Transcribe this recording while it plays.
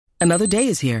Another day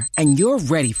is here, and you're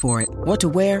ready for it. What to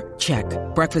wear? Check.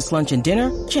 Breakfast, lunch, and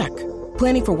dinner? Check.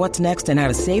 Planning for what's next and how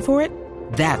to save for it?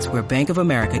 That's where Bank of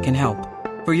America can help.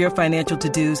 For your financial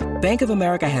to-dos, Bank of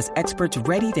America has experts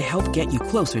ready to help get you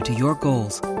closer to your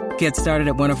goals. Get started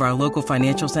at one of our local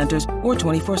financial centers or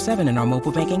 24/7 in our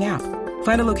mobile banking app.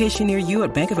 Find a location near you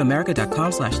at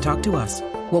bankofamerica.com/talktous.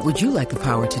 What would you like the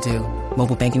power to do?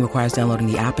 Mobile banking requires downloading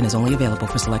the app and is only available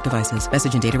for select devices.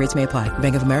 Message and data rates may apply.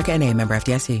 Bank of America N.A., member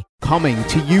FDIC. Coming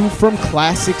to you from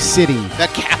Classic City, the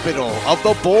capital of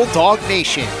the Bulldog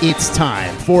Nation. It's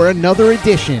time for another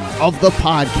edition of the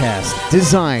podcast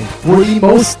designed for the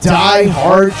most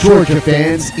die-hard Georgia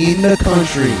fans in the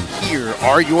country. Here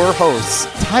are your hosts,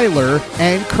 Tyler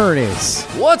and Curtis.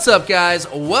 What's up, guys?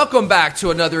 Welcome back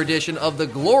to another edition of the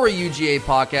Glory UGA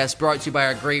podcast, brought to you by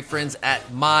our great friends at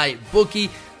MyBookie.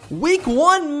 Week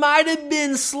 1 might have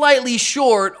been slightly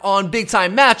short on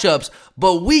big-time matchups,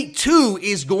 but Week 2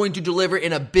 is going to deliver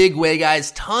in a big way,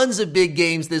 guys. Tons of big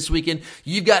games this weekend.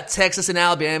 You've got Texas and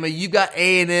Alabama. You've got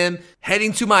A&M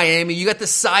heading to Miami. You got the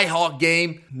Cy-Hawk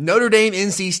game, Notre Dame,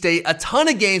 NC State, a ton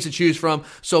of games to choose from.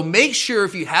 So make sure,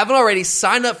 if you haven't already,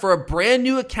 sign up for a brand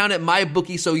new account at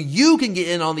MyBookie so you can get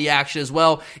in on the action as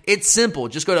well. It's simple.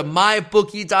 Just go to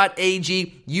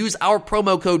mybookie.ag, use our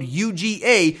promo code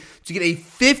UGA to get a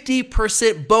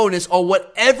 50% bonus on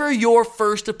whatever your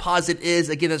first deposit is.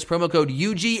 Again, that's promo code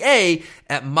UGA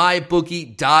at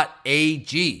mybookie.ag.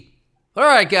 All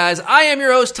right, guys, I am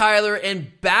your host, Tyler, and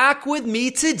back with me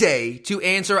today to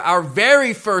answer our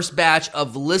very first batch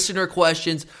of listener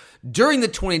questions during the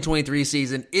 2023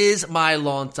 season is my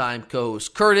longtime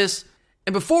co-host, Curtis.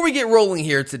 And before we get rolling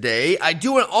here today, I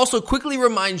do want to also quickly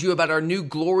remind you about our new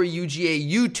Glory UGA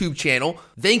YouTube channel.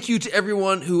 Thank you to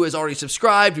everyone who has already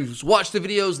subscribed, who's watched the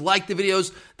videos, liked the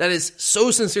videos. That is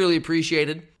so sincerely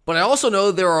appreciated. But I also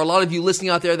know there are a lot of you listening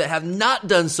out there that have not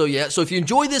done so yet. So if you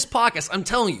enjoy this podcast, I'm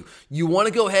telling you, you want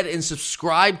to go ahead and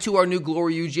subscribe to our new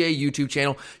Glory UGA YouTube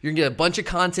channel. You're going to get a bunch of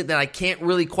content that I can't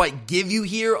really quite give you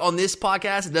here on this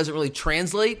podcast. It doesn't really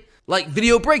translate, like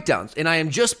video breakdowns. And I am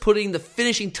just putting the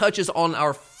finishing touches on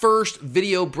our first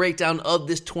video breakdown of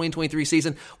this 2023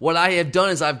 season. What I have done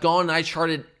is I've gone and I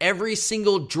charted every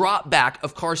single drop back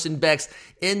of Carson Beck's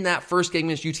in that first game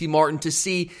against UT Martin to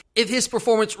see if his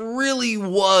performance really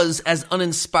was as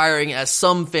uninspiring as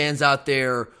some fans out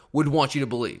there would want you to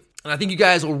believe. And I think you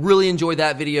guys will really enjoy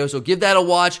that video, so give that a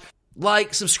watch.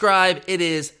 Like, subscribe, it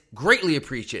is greatly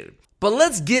appreciated. But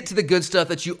let's get to the good stuff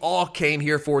that you all came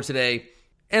here for today.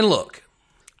 And look,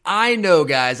 I know,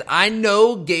 guys,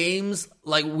 games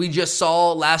like we just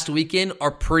saw last weekend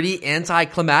are pretty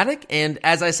anticlimactic. And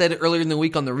as I said earlier in the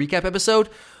week on the recap episode,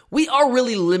 we are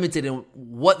really limited in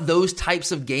what those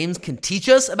types of games can teach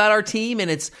us about our team.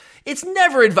 And it's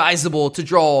never advisable to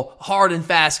draw hard and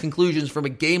fast conclusions from a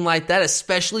game like that,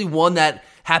 especially one that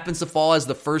happens to fall as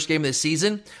the first game of the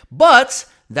season. But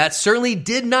that certainly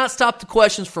did not stop the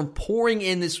questions from pouring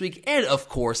in this week. And of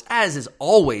course, as is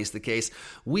always the case,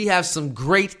 we have some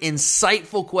great,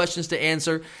 insightful questions to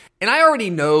answer. And I already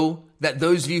know that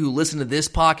those of you who listen to this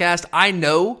podcast, I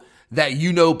know that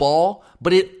you know ball,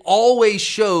 but it always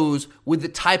shows with the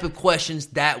type of questions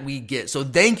that we get. So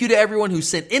thank you to everyone who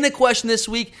sent in a question this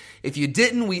week. If you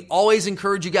didn't, we always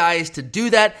encourage you guys to do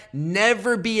that.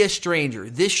 Never be a stranger.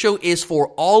 This show is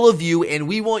for all of you, and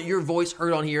we want your voice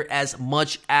heard on here as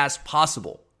much as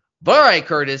possible. But all right,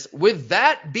 Curtis, with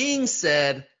that being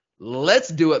said, let's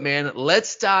do it, man.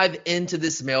 Let's dive into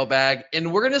this mailbag,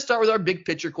 and we're going to start with our big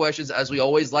picture questions, as we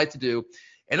always like to do.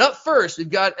 And up first, we've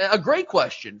got a great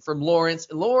question from Lawrence.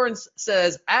 And Lawrence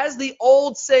says, as the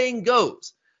old saying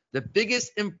goes, the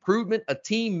biggest improvement a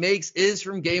team makes is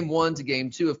from game 1 to game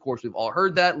 2. Of course, we've all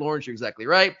heard that. Lawrence, you're exactly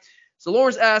right. So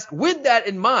Lawrence asks, with that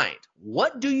in mind,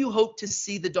 what do you hope to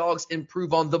see the Dogs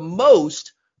improve on the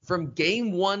most from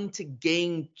game 1 to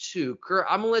game 2? Kurt,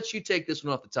 I'm going to let you take this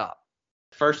one off the top.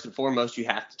 First and foremost, you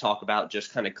have to talk about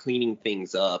just kind of cleaning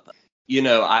things up. You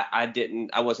know,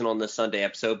 I wasn't on the Sunday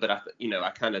episode, but I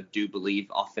kind of do believe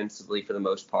offensively for the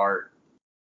most part,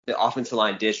 the offensive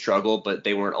line did struggle, but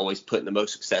they weren't always put in the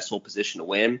most successful position to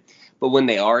win. But when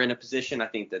they are in a position, I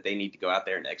think that they need to go out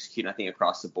there and execute. And I think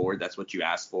across the board, that's what you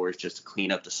ask for, is just to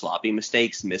clean up the sloppy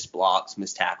mistakes, missed blocks,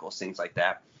 missed tackles, things like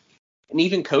that. And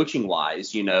even coaching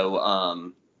wise,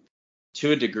 to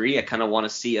a degree, I kind of want to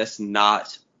see us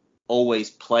not always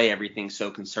play everything so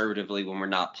conservatively when we're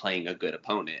not playing a good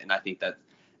opponent. And I think that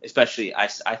especially,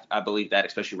 I believe that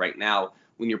especially right now,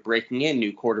 when you're breaking in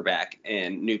new quarterback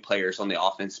and new players on the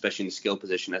offense, especially in the skill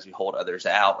position as we hold others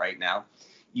out right now,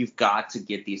 you've got to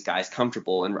get these guys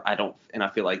comfortable. And I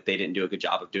feel like they didn't do a good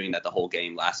job of doing that the whole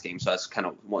game last game. So that's kind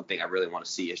of one thing I really want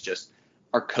to see, is just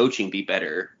our coaching be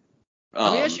better?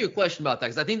 Let me ask you a question about that,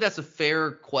 because I think that's a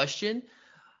fair question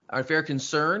or a fair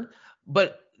concern.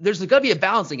 But there's got to be a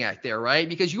balancing act there, right?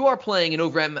 Because you are playing an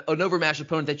overmatched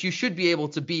opponent that you should be able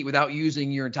to beat without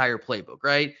using your entire playbook,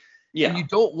 right? Yeah. And you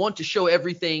don't want to show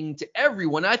everything to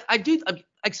everyone. I do,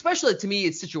 especially to me,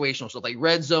 it's situational stuff like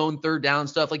red zone, third down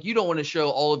stuff. Like you don't want to show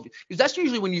all of, because that's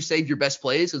usually when you save your best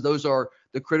plays, because those are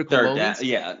the critical moments.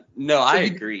 Yeah. No, I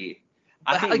agree.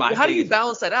 I think how do you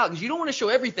balance that out? Because you don't want to show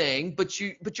everything, but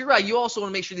you're right. You also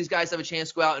want to make sure these guys have a chance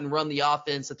to go out and run the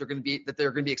offense that they're going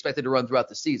to be expected to run throughout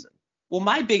the season. Well,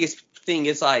 my biggest thing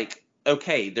is like,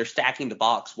 okay, they're stacking the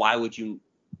box. Why would you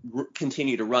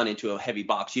continue to run into a heavy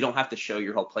box? You don't have to show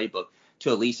your whole playbook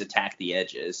to at least attack the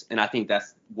edges. And I think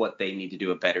that's what they need to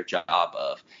do a better job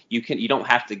of. You don't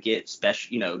have to get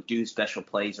do special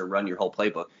plays or run your whole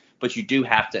playbook, but you do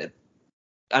have to.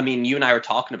 I mean, you and I were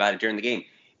talking about it during the game.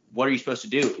 What are you supposed to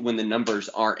do when the numbers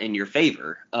aren't in your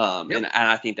favor? And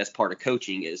I think that's part of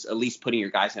coaching, is at least putting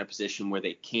your guys in a position where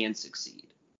they can succeed.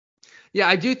 Yeah,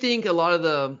 I do think a lot of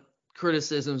the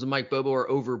criticisms of Mike Bobo are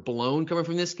overblown coming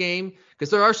from this game, because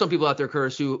there are some people out there,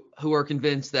 Curtis, who are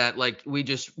convinced that like we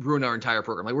just ruined our entire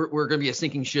program. Like we're going to be a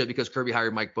sinking ship because Kirby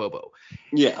hired Mike Bobo.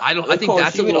 Yeah, I think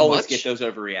that's a little always much. Get those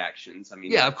overreactions. I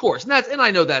mean, yeah, of course, and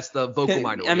I know that's the vocal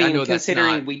minority. I mean, I know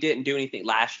considering we didn't do anything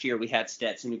last year, we had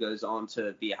Stetson, who goes on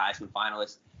to be a Heisman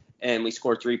finalist, and we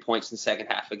scored 3 points in the second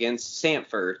half against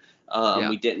Stanford.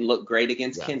 We didn't look great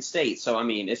against Kent State. So, I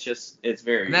mean, it's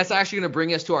very. And that's actually going to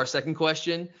bring us to our second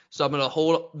question. So I'm going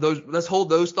to let's hold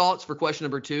those thoughts for question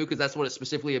number 2, because that's what it's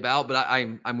specifically about. But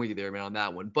I'm with you there, man, on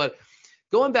that one. But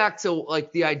going back to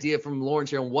like the idea from Lawrence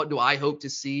here on what do I hope to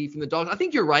see from the Dogs, I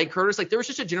think you're right, Curtis. Like there was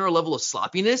just a general level of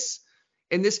sloppiness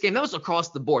in this game. That was across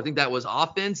the board. I think that was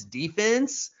offense,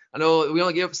 defense. I know we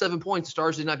only gave up 7 points. The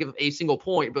Stars did not give up a single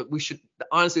point, but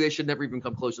they should never even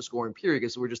come close to scoring, period,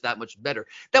 because we're just that much better.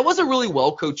 That was a really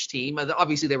well-coached team.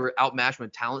 Obviously, they were outmatched from a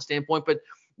talent standpoint, but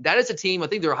that is a team. I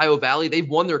think they're Ohio Valley. They've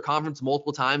won their conference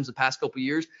multiple times the past couple of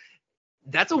years.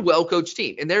 That's a well-coached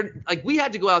team. And they're like, we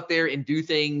had to go out there and do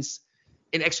things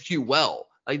and execute well.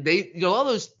 Like a lot of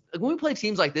those, like when we play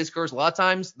teams like this, Curse, a lot of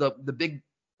times the big,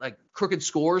 like crooked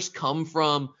scores come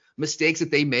from mistakes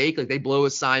that they make. Like they blow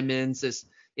assignments,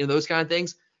 those kind of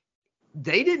things.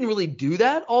 They didn't really do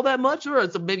that all that much, or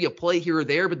it's maybe a play here or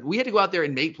there, but we had to go out there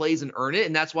and make plays and earn it.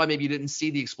 And that's why maybe you didn't see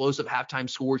the explosive halftime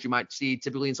scores you might see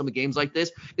typically in some of the games like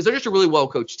this, because they're just a really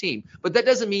well-coached team. But that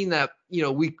doesn't mean that,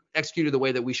 we executed the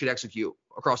way that we should execute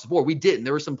across the board. We didn't.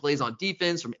 There were some plays on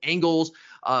defense from angles,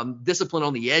 discipline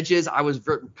on the edges. I was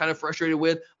kind of frustrated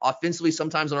with offensively,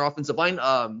 sometimes on our offensive line,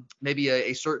 maybe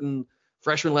a certain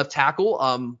freshman left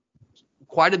tackle,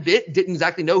 quite a bit, didn't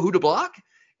exactly know who to block.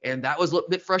 And that was a little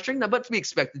bit frustrating, but to be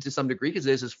expected to some degree because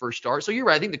it is his first start. So you're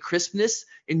right. I think the crispness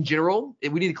in general, we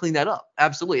need to clean that up.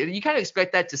 Absolutely. And you kind of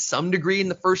expect that to some degree in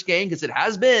the first game, because it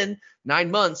has been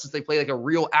 9 months since they played like a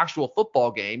real actual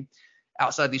football game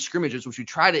outside these scrimmages, which we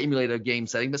try to emulate a game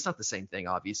setting, but it's not the same thing,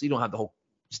 obviously. You don't have the whole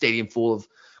stadium full of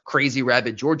crazy,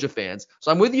 rabid Georgia fans.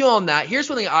 So I'm with you on that. Here's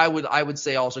something I would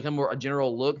say also, kind of more a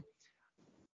general look.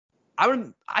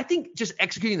 I think just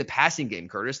executing the passing game,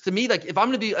 Curtis, to me, like if I'm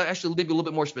going to be actually maybe a little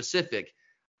bit more specific,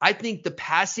 I think the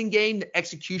passing game, the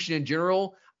execution in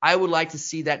general, I would like to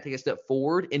see that take a step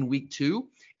forward in week 2.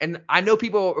 And I know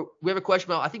we have a question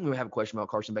about, I think we have a question about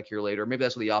Carson Beck here later. Maybe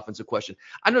that's the offensive question.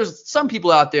 I know there's some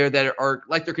people out there that are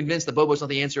like, they're convinced that Bobo's not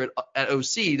the answer at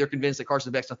OC. They're convinced that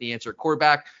Carson Beck's not the answer at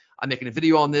quarterback. I'm making a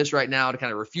video on this right now to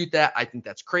kind of refute that. I think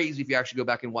that's crazy if you actually go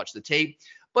back and watch the tape.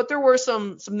 But there were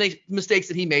some mistakes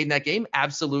that he made in that game.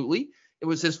 Absolutely. It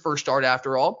was his first start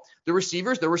after all. The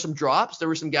receivers, there were some drops. There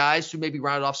were some guys who maybe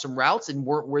rounded off some routes and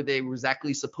weren't where they were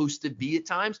exactly supposed to be at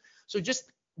times. So just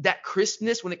that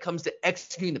crispness when it comes to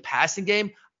executing the passing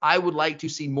game, I would like to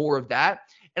see more of that.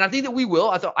 And I think that we will.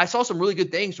 I saw some really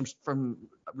good things from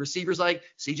receivers like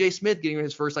CJ Smith getting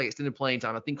his first extended playing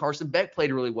time. I think Carson Beck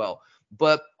played really well.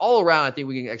 But all around, I think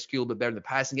we can execute a little bit better in the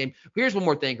passing game. Here's one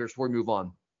more thing, Chris, before we move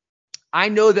on. I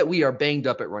know that we are banged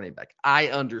up at running back. I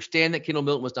understand that Kendall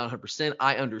Milton was down 100%.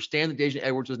 I understand that Dejan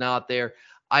Edwards was not out there.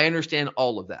 I understand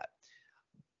all of that.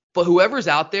 But whoever's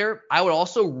out there, I would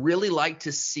also really like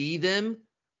to see them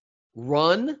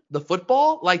run the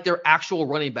football like they're actual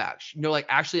running backs. Like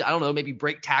actually, I don't know, maybe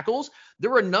break tackles.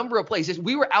 There were a number of plays.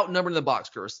 We were outnumbered in the box,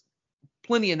 Chris.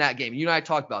 Plenty in that game. You and I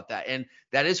talked about that. And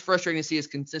that is frustrating to see us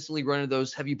consistently running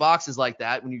those heavy boxes like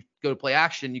that. When you go to play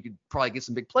action, you could probably get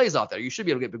some big plays off there. You should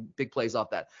be able to get big plays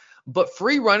off that. But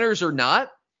free runners or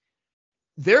not,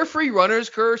 their free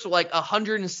runners, Curse, are like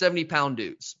 170-pound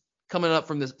dudes coming up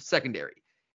from the secondary.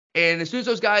 And as soon as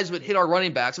those guys would hit our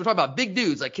running backs, we're talking about big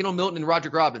dudes like Kendall Milton and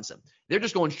Roderick Robinson. They're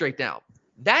just going straight down.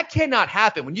 That cannot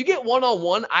happen. When you get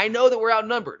one-on-one, I know that we're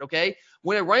outnumbered, okay?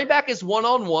 When a running back is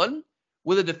one-on-one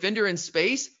with a defender in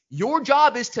space, your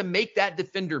job is to make that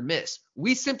defender miss.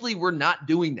 We simply were not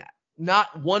doing that,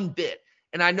 not one bit.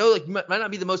 And I know like you might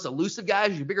not be the most elusive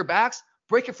guys, your bigger backs,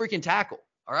 break a freaking tackle,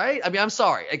 all right? I mean, I'm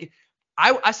sorry. Like,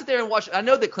 I sit there and watch. I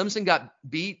know that Clemson got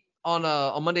beat on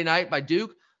Monday night by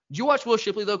Duke. Did you watch Will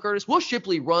Shipley, though, Curtis? Will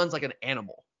Shipley runs like an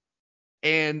animal.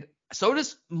 And so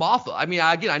does Maffa. I mean,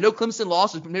 I know Clemson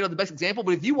lost is maybe not the best example,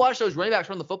 but if you watch those running backs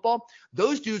run the football,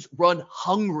 those dudes run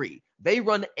hungry. They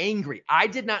run angry. I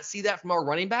did not see that from our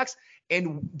running backs,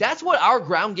 and that's what our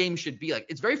ground game should be like.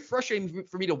 It's very frustrating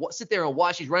for me to sit there and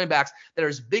watch these running backs that are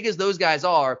as big as those guys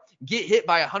are get hit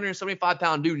by a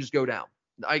 175-pound dude and just go down.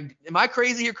 Am I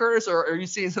crazy here, Curtis, or are you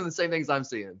seeing some of the same things I'm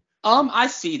seeing? I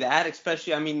see that,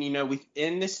 especially, I mean,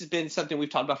 and this has been something we've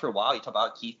talked about for a while. You talk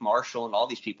about Keith Marshall and all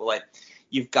these people. Like,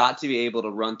 you've got to be able to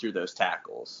run through those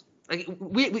tackles. Like,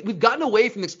 we've gotten away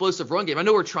from the explosive run game. I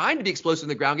know we're trying to be explosive in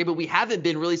the ground game, but we haven't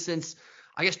been really since,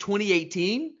 I guess,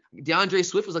 2018. DeAndre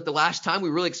Swift was like the last time we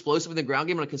were really explosive in the ground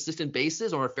game on a consistent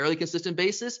basis, or on a fairly consistent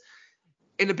basis.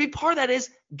 And a big part of that is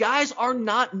guys are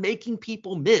not making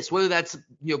people miss, whether that's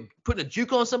putting a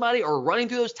juke on somebody or running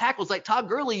through those tackles like Todd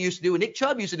Gurley used to do and Nick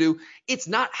Chubb used to do. It's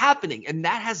not happening, and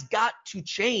that has got to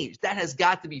change. That has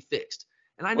got to be fixed.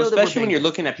 And I know especially when you're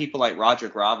looking at people like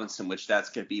Roderick Robinson, which that's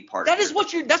going to be part of it.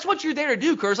 That's what you're there to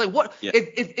do, Curtis. Like, what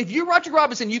if you're Roderick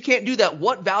Robinson, you can't do that?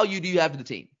 What value do you have to the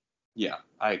team? Yeah,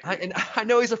 I agree. And I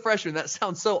know he's a freshman. That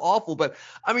sounds so awful, but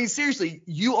I mean, seriously,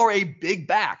 you are a big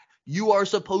back. You are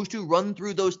supposed to run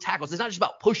through those tackles. It's not just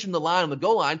about pushing the line on the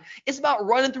goal line. It's about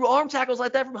running through arm tackles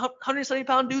like that from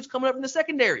 170-pound dudes coming up in the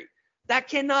secondary. That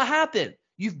cannot happen.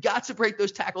 You've got to break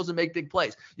those tackles and make big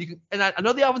plays. I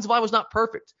know the offensive line was not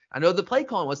perfect. I know the play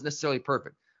calling wasn't necessarily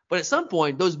perfect. But at some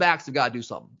point, those backs have got to do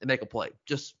something and make a play.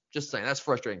 Just saying. That's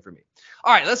frustrating for me.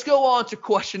 All right, let's go on to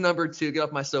question number 2. Get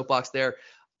off my soapbox there.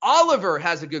 Oliver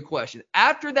has a good question.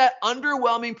 After that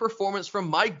underwhelming performance from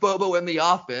Mike Bobo in the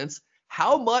offense,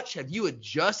 how much have you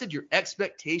adjusted your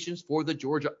expectations for the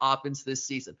Georgia offense this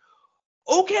season?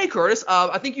 Okay, Curtis.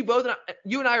 I think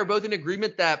you and I are both in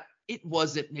agreement that it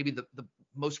wasn't maybe the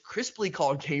most crisply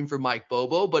called game for Mike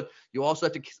Bobo, but you also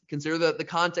have to consider the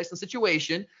context and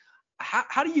situation.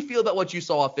 How do you feel about what you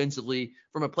saw offensively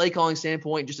from a play calling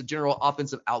standpoint, just a general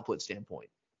offensive output standpoint?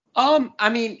 I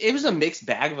mean, it was a mixed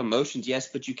bag of emotions, yes,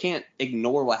 but you can't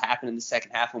ignore what happened in the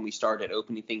second half when we started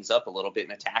opening things up a little bit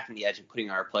and attacking the edge and putting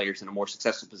our players in a more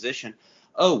successful position.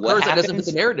 What that doesn't fit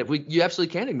the narrative. You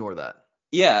absolutely can't ignore that.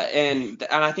 Yeah, and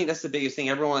I think that's the biggest thing.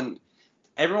 Everyone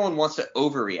wants to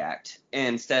overreact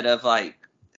instead of like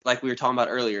we were talking about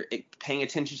earlier, paying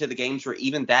attention to the games where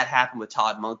even that happened with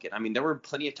Todd Monken. I mean, there were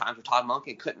plenty of times where Todd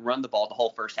Monken couldn't run the ball the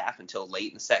whole first half until late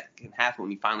in the second half when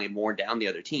we finally had worn down the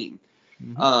other team.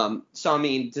 Mm-hmm. So, I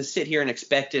mean, to sit here and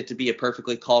expect it to be a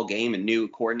perfectly called game and new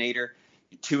coordinator,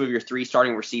 2 of your 3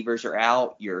 starting receivers are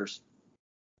out. Your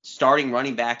starting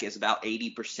running back is about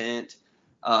 80%.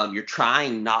 You're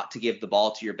trying not to give the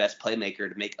ball to your best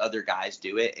playmaker to make other guys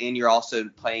do it. And you're also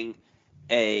playing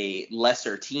a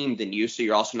lesser team than you, so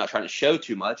you're also not trying to show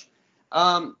too much.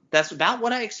 That's about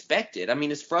what I expected. I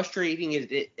mean, as frustrating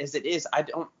as it is,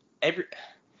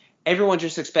 everyone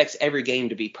just expects every game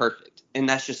to be perfect, and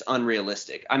that's just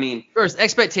unrealistic. I mean, first,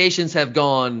 expectations have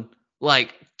gone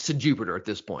like to Jupiter at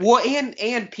this point. Well,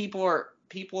 and people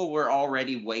were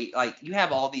already you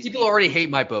have all these people already hate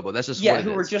Mike Bobo. That's just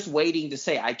who were just waiting to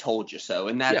say I told you so,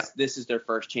 and this is their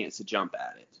first chance to jump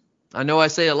at it. I know I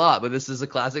say a lot, but this is a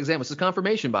classic example. This is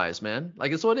confirmation bias, man.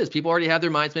 Like, it's what it is. People already have their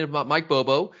minds made up about Mike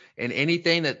Bobo, and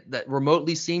anything that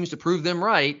remotely seems to prove them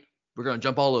right, we're going to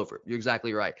jump all over it. You're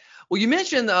exactly right. Well, you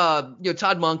mentioned Todd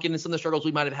Monken and some of the struggles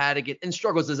we might have had against, and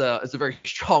struggles is a very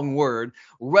strong word,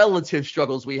 relative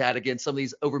struggles we had against some of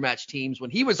these overmatched teams when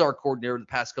he was our coordinator the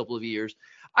past couple of years.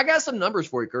 I got some numbers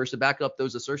for you, Curtis, to back up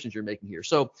those assertions you're making here.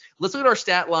 So let's look at our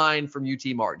stat line from UT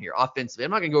Martin here, offensively.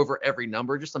 I'm not going to go over every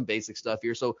number, just some basic stuff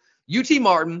here. So UT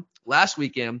Martin, last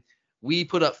weekend, we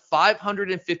put up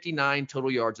 559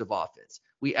 total yards of offense.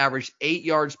 We averaged 8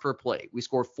 yards per play. We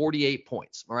scored 48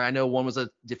 points. All right, I know one was a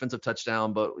defensive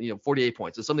touchdown, but 48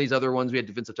 points. So some of these other ones, we had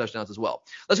defensive touchdowns as well.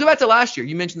 Let's go back to last year.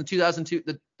 You mentioned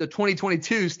the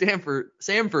 2022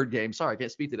 Samford game. Sorry, I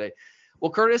can't speak today.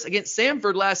 Well, Curtis, against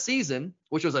Samford last season,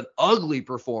 which was an ugly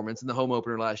performance in the home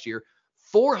opener last year,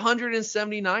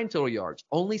 479 total yards,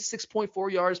 only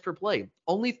 6.4 yards per play,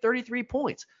 only 33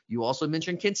 points. You also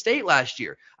mentioned Kent State last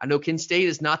year. I know Kent State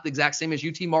is not the exact same as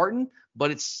UT Martin,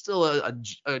 but it's still a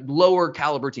lower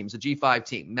caliber team. It's a G5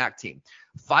 team, MAC team.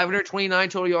 529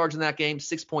 total yards in that game,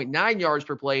 6.9 yards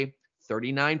per play,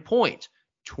 39 points.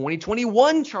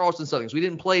 2021 Charleston Southern. We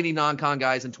didn't play any non-con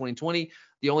guys in 2020.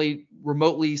 The only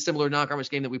remotely similar non-conference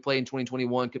game that we played in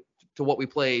 2021 to what we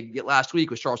played last week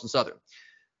was Charleston Southern.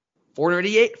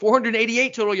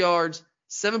 488 total yards,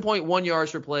 7.1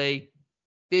 yards per play,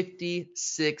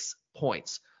 56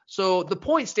 points. So the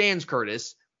point stands,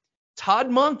 Curtis. Todd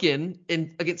Monken,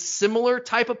 against similar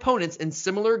type opponents in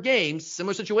similar games,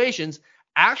 similar situations,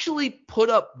 actually put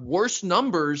up worse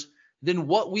numbers than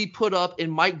what we put up in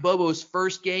Mike Bobo's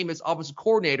first game as offensive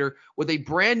coordinator with a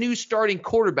brand new starting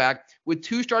quarterback with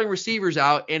 2 starting receivers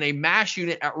out and a mash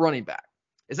unit at running back.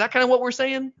 Is that kind of what we're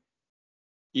saying?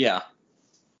 Yeah.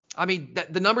 I mean,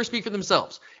 the numbers speak for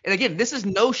themselves. And again, this is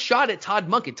no shot at Todd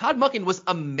Monken. Todd Monken was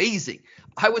amazing.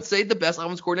 I would say the best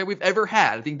offensive coordinator we've ever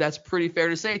had. I think that's pretty fair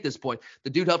to say at this point. The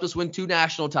dude helped us win 2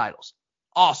 national titles.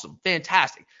 Awesome.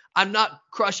 Fantastic. I'm not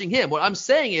crushing him. What I'm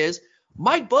saying is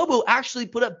Mike Bobo actually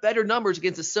put up better numbers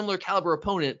against a similar caliber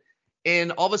opponent.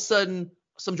 And all of a sudden,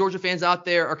 some Georgia fans out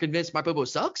there are convinced Mike Bobo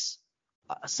sucks.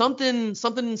 Something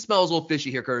smells a little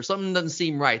fishy here, Curtis. Something doesn't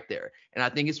seem right there. And I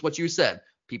think it's what you said.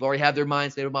 People already have their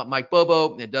minds made about Mike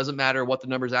Bobo. It doesn't matter what the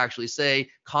numbers actually say.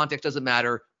 Context doesn't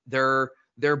matter. Their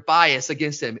bias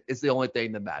against him is the only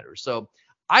thing that matters. So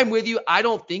I'm with you. I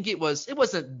don't think it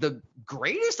wasn't the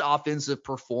greatest offensive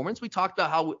performance. We talked about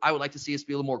how I would like to see us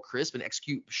be a little more crisp and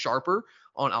execute sharper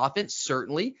on offense.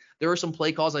 Certainly, there are some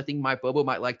play calls I think Mike Bobo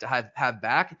might like to have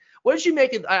back. What did you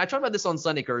make it? I talked about this on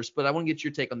Sunday, Curtis, but I want to get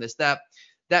your take on this.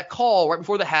 That call right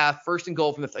before the half, 1st and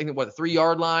goal from the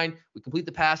 3-yard line. We complete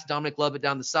the pass to Dominic Lovett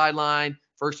down the sideline.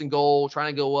 1st and goal,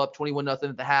 trying to go up 21-0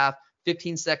 at the half.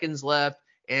 15 seconds left,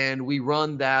 and we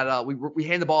run that. We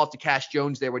hand the ball off to Cash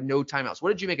Jones there with no timeouts. What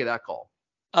did you make of that call?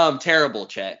 Terrible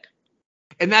check.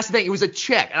 And that's the thing. It was a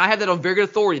check, and I have that on very good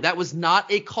authority. That was not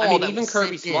a call. I mean, even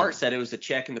Kirby Smart said it was a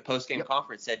check in the post-game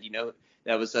conference. Said,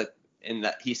 that was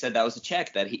he said that was a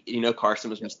check that Carson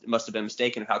must have been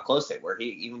mistaken of how close they were. He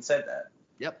even said that.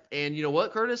 Yep. And you know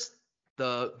what, Curtis?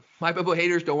 The Mike Bobo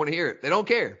haters don't want to hear it. They don't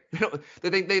care.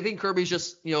 They think Kirby's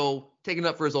just, taking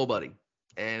up for his old buddy.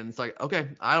 And it's like, okay,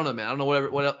 I don't know, man. I don't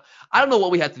know I don't know what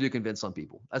we have to do to convince some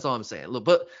people. That's all I'm saying. Look,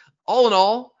 but all in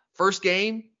all, first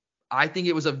game, I think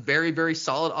it was a very, very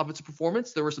solid offensive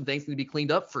performance. There were some things that need to be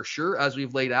cleaned up for sure, as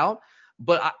we've laid out.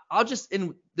 But I'll just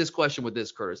end this question with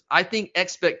this, Curtis. I think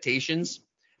expectations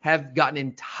have gotten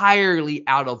entirely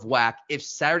out of whack if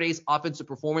Saturday's offensive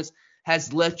performance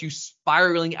has left you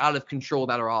spiraling out of control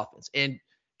about our offense. And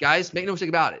guys, make no mistake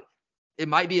about it. It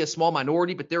might be a small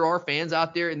minority, but there are fans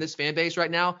out there in this fan base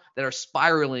right now that are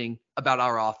spiraling about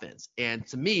our offense. And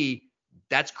to me,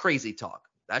 that's crazy talk.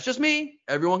 That's just me.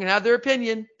 Everyone can have their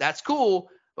opinion. That's cool.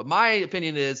 But my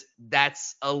opinion is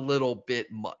that's a little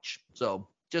bit much. So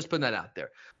just putting that out there.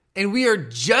 And we are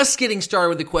just getting started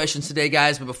with the questions today,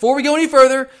 guys. But before we go any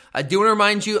further, I do want to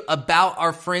remind you about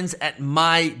our friends at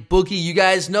MyBookie. You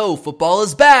guys know football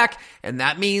is back, and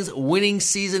that means winning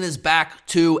season is back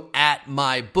too at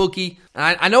MyBookie.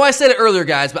 And I know I said it earlier,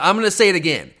 guys, but I'm going to say it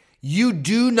again. You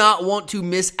do not want to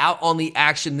miss out on the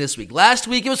action this week. Last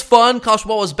week, it was fun. College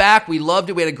football was back. We loved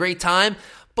it. We had a great time.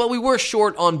 But we were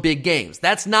short on big games.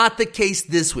 That's not the case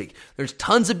this week. There's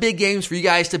tons of big games for you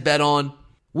guys to bet on,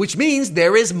 which means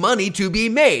there is money to be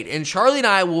made. And Charlie and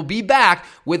I will be back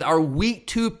with our week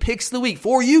 2 picks of the week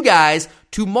for you guys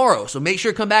tomorrow. So make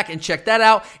sure to come back and check that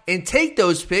out and take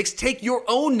those picks, take your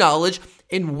own knowledge,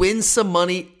 and win some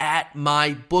money at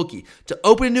MyBookie. To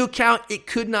open a new account, it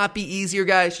could not be easier,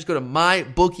 guys. Just go to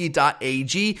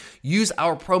mybookie.ag, use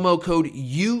our promo code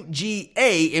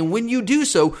UGA, and when you do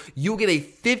so, you'll get a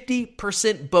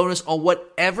 50% bonus on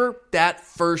whatever that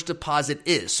first deposit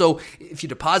is. So if you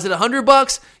deposit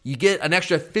 $100, you get an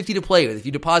extra $50 to play with. If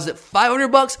you deposit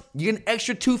 $500, you get an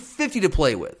extra $250 to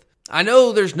play with. I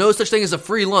know there's no such thing as a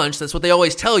free lunch. That's what they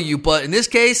always tell you. But in this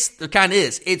case, there kind of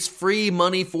is. It's free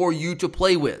money for you to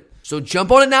play with. So jump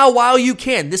on it now while you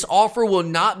can. This offer will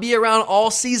not be around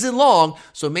all season long.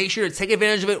 So make sure to take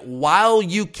advantage of it while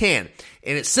you can.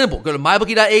 And it's simple. Go to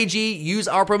mybookie.ag, use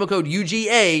our promo code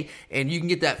UGA, and you can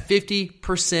get that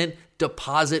 50%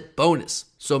 deposit bonus.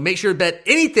 So make sure to bet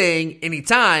anything,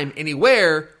 anytime,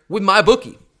 anywhere with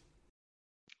MyBookie.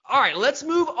 All right, let's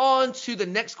move on to the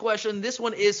next question. This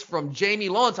one is from Jamie,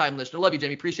 longtime listener. Love you,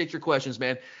 Jamie. Appreciate your questions,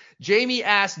 man. Jamie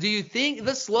asks, do you think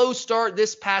the slow start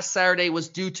this past Saturday was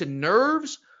due to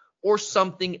nerves or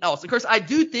something else? Of course, I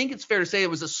do think it's fair to say it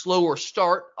was a slower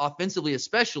start, offensively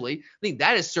especially. I think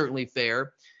that is certainly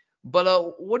fair.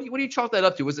 But what do you chalk that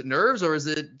up to? Was it nerves, or is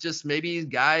it just maybe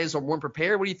guys weren't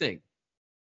prepared? What do you think?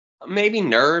 Maybe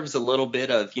nerves, a little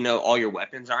bit of, all your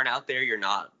weapons aren't out there. You're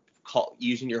not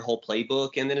using your whole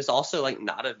playbook. And then it's also like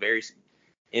not a very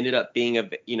ended up being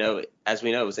as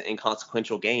we know, it was an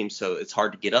inconsequential game. So it's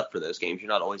hard to get up for those games. You're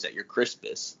not always at your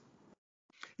crispest.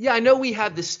 Yeah, I know we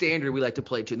have the standard we like to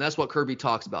play to, and that's what Kirby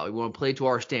talks about. We want to play to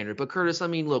our standard. But Curtis, I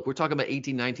mean, look, we're talking about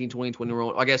 18, 19, 20,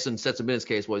 21. I guess in Sets of Minutes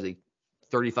case, was he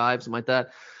 35, something like that?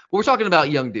 But we're talking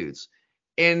about young dudes.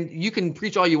 And you can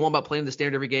preach all you want about playing the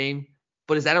standard every game,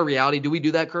 but is that a reality? Do we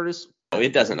do that, Curtis? No,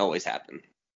 it doesn't always happen.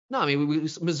 No, I mean,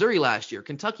 Missouri last year,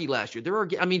 Kentucky last year.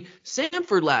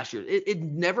 Sanford last year. It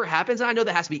never happens. And I know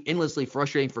that has to be endlessly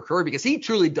frustrating for Kirby because he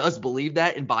truly does believe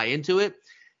that and buy into it.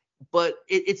 But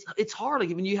it's hard. Like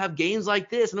when you have games like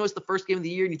this, I know it's the first game of the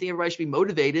year and you think everybody should be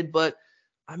motivated, but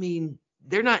I mean,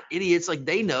 they're not idiots. Like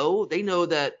they know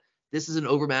that this is an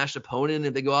overmatched opponent.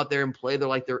 If they go out there and play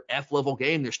their F-level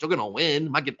game, they're still going to win.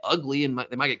 It might get ugly and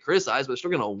they might get criticized, but they're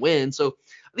still going to win. So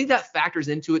I think that factors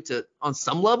into it on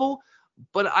some level.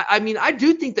 But I mean, I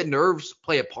do think that nerves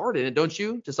play a part in it, don't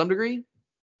you, to some degree?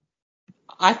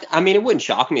 I mean, it wouldn't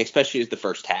shock me, especially as the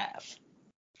first half.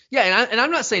 Yeah, and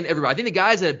I'm not saying everybody. I think the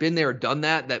guys that have been there or done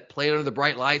that played under the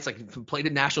bright lights, like played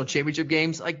in national championship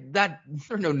games, like that,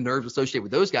 there are no nerves associated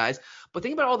with those guys. But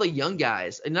think about all the young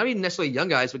guys, and not even necessarily young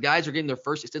guys, but guys are getting their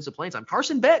first extensive playing time.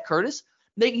 Carson Beck, Curtis,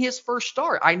 making his first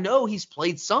start. I know he's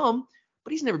played some,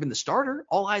 but he's never been the starter.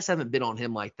 All eyes haven't been on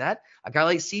him like that. A guy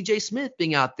like C.J. Smith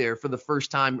being out there for the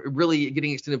first time, really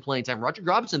getting extended playing time. Roger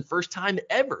Robinson, first time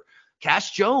ever.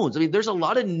 Cash Jones. I mean, there's a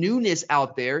lot of newness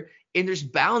out there, and there's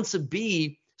bound to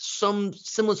be some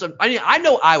semblance of, I mean, I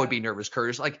know I would be nervous,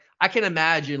 Curtis. Like, I can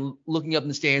imagine looking up in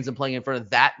the stands and playing in front of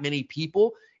that many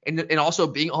people and also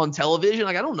being on television.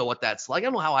 Like, I don't know what that's like. I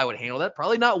don't know how I would handle that.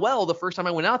 Probably not well the first time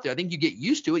I went out there. I think you get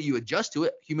used to it. You adjust to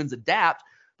it. Humans adapt.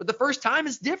 But the first time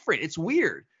is different. It's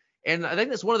weird. And I think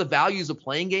that's one of the values of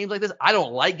playing games like this. I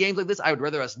don't like games like this. I would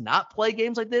rather us not play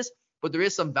games like this. But there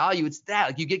is some value. It's that.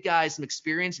 Like, you get guys some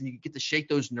experience and you get to shake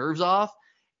those nerves off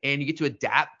and you get to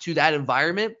adapt to that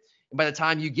environment. And by the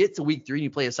time you get to week 3 and you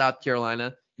play at South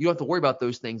Carolina, you don't have to worry about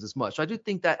those things as much. So I do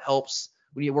think that helps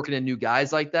when you're working in new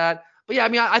guys like that. But yeah, I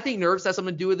mean, I think nerves has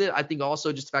something to do with it. I think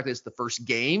also just the fact that it's the first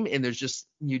game and there's just,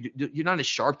 you're not as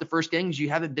sharp the first game because you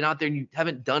haven't been out there and you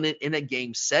haven't done it in a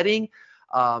game setting.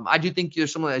 I do think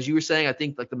there's something, as you were saying, I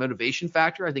think like the motivation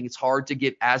factor, I think it's hard to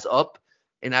get as up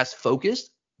and as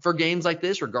focused for games like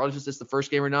this, regardless if it's the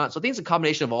first game or not. So I think it's a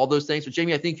combination of all those things. But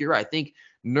Jamie, I think you're right. I think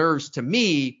nerves to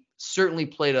me certainly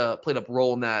played a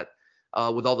role in that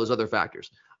with all those other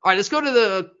factors. All right, let's go to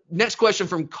the next question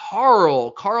from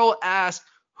Carl. Carl asked,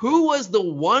 who was the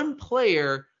one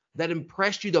player that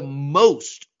impressed you the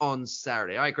most on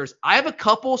Saturday? All right, Chris, I have a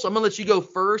couple, so I'm going to let you go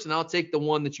first, and I'll take the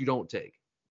one that you don't take.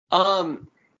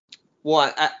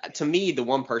 Well, to me, the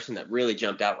one person that really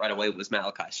jumped out right away was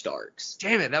Malachi Starks.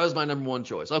 Damn it, that was my number one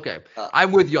choice. Okay,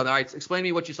 I'm with you on that. All right, explain to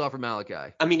me what you saw from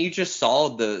Malachi. I mean, you just saw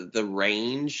the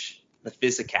range, the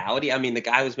physicality. I mean, the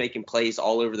guy was making plays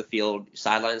all over the field,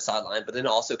 sideline to sideline, but then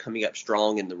also coming up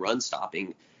strong in the run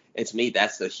stopping. And to me,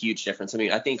 that's the huge difference. I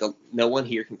mean, I think no one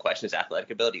here can question his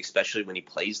athletic ability, especially when he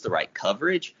plays the right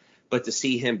coverage. But to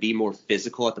see him be more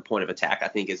physical at the point of attack, I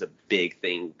think is a big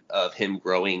thing of him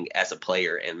growing as a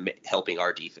player and helping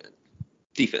our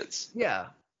defense. Yeah.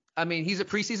 I mean, he's a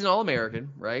preseason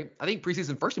All-American, right? I think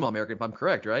preseason first-team All-American, if I'm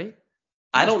correct, right?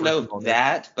 I don't know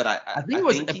that, but I think it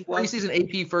was a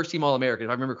preseason AP first-team All-American, if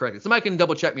I remember correctly. Somebody can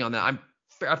double-check me on that.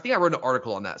 I think I wrote an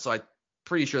article on that, so I'm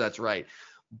pretty sure that's right.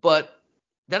 But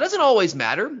that doesn't always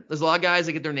matter. There's a lot of guys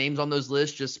that get their names on those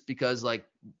lists just because, like,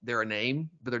 they're a name,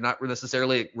 but they're not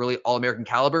necessarily really All-American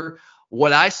caliber.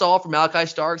 What I saw from Malachi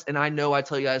Starks, and I know I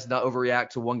tell you guys not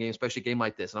overreact to one game, especially a game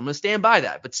like this, and I'm going to stand by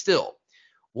that. But still,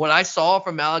 what I saw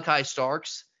from Malachi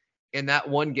Starks in that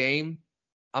one game,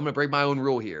 I'm going to break my own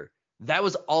rule here. That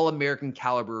was All-American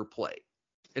caliber play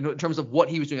in terms of what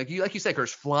he was doing. Like you said,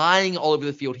 Curtis, flying all over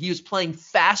the field. He was playing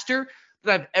faster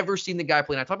than I've ever seen the guy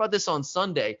play. And I talked about this on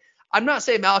Sunday. I'm not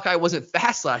saying Malachi wasn't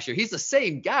fast last year. He's the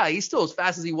same guy. He's still as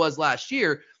fast as he was last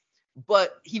year,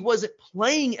 but he wasn't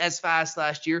playing as fast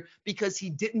last year because he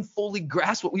didn't fully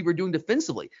grasp what we were doing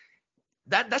defensively.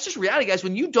 That's just reality, guys.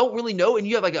 When you don't really know and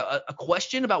you have like a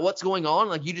question about what's going on,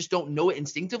 like you just don't know it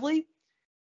instinctively,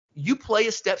 you play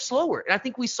a step slower. And I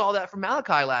think we saw that from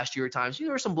Malachi last year at times.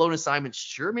 There were some blown assignments,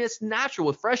 sure. I mean, it's natural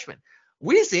with freshmen.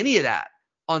 We didn't see any of that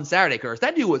on Saturday, Curtis.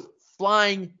 That dude was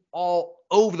flying all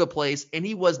over the place, and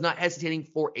he was not hesitating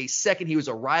for a second. He was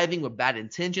arriving with bad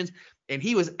intentions, and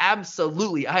he was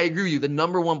absolutely, I agree with you, the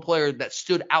number one player that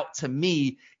stood out to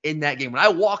me in that game. When I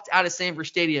walked out of Sanford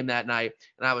Stadium that night,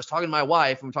 and I was talking to my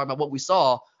wife, and we were talking about what we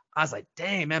saw, I was like,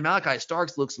 dang, man, Malachi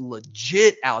Starks looks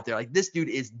legit out there. Like, this dude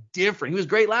is different. He was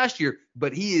great last year,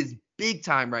 but he is big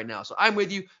time right now. So I'm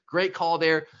with you. Great call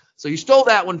there. So you stole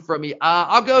that one from me.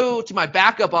 I'll go to my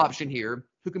backup option here,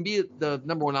 who can be the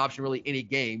number one option really any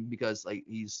game because like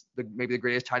he's maybe the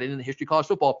greatest tight end in the history of college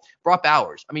football, Brock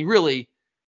Bowers. I mean, really,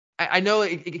 I know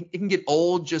it can get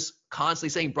old just constantly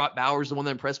saying Brock Bowers is the one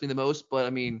that impressed me the most, but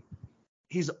I mean,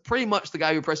 he's pretty much the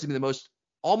guy who impresses me the most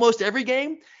almost every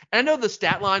game. And I know the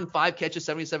stat line, 5 catches,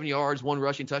 77 yards, 1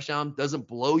 rushing touchdown, doesn't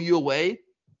blow you away.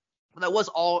 But that was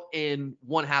all in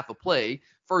one half of play,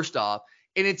 first off.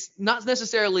 And it's not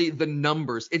necessarily the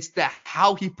numbers. It's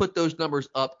how he put those numbers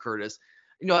up, Curtis.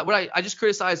 You know, what I just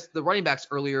criticized the running backs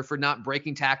earlier for not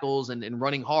breaking tackles and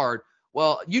running hard.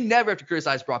 Well, you never have to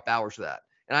criticize Brock Bowers for that.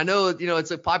 And I know, you know,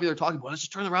 it's a popular talking point. Let's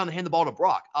just turn around and hand the ball to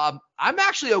Brock. I'm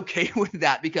actually okay with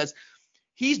that because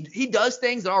he does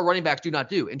things that our running backs do not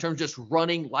do in terms of just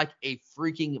running like a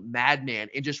freaking madman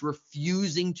and just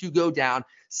refusing to go down,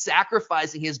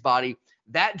 sacrificing his body.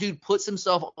 That dude puts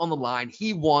himself on the line.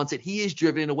 He wants it. He is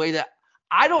driven in a way that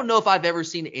I don't know if I've ever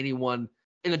seen anyone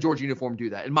in a Georgia uniform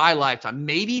do that in my lifetime.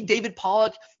 Maybe David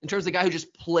Pollock, in terms of the guy who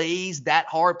just plays that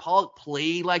hard. Pollock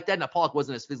played like that. Now, Pollock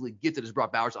wasn't as physically gifted as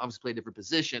Brock Bowers, obviously played a different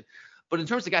position. But in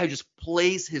terms of the guy who just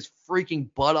plays his freaking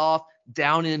butt off,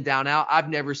 down in, down out, I've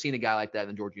never seen a guy like that in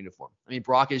the Georgia uniform. I mean,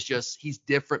 Brock is he's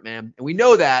different, man. And we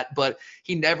know that, but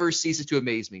he never ceases to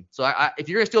amaze me. So if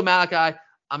you're going to steal Malachi,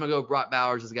 I'm going to go Brock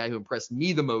Bowers as the guy who impressed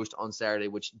me the most on Saturday,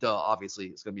 which, obviously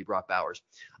is going to be Brock Bowers.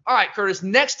 All right, Curtis,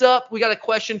 next up, we got a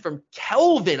question from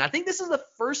Kelvin. I think this is the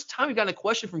first time we've gotten a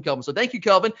question from Kelvin. So thank you,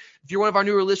 Kelvin. If you're one of our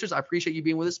newer listeners, I appreciate you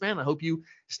being with us, man. I hope you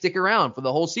stick around for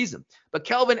the whole season. But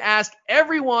Kelvin asked,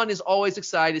 everyone is always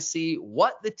excited to see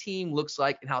what the team looks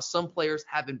like and how some players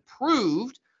have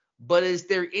improved, but is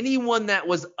there anyone that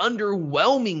was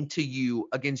underwhelming to you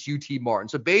against UT Martin?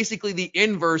 So basically the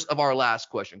inverse of our last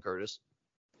question, Curtis.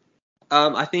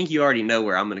 I think you already know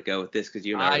where I'm going to go with this because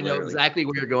you and I know exactly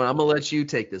where you're going. I'm going to let you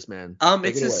take this, man.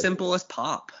 It's as simple as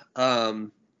Pop.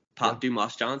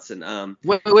 Dumas Johnson.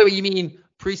 Wait. You mean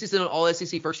preseason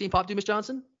All-SEC first team Pop Dumas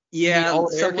Johnson? Yeah,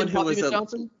 someone who was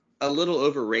a little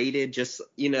overrated. Just,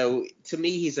 you know, to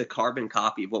me, he's a carbon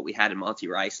copy of what we had in Monty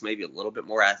Rice, maybe a little bit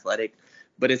more athletic.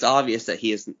 But it's obvious that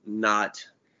he is not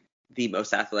the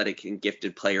most athletic and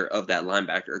gifted player of that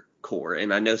linebacker core.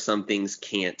 And I know some things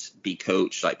can't be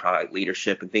coached, like product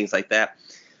leadership and things like that.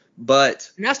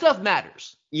 But and that stuff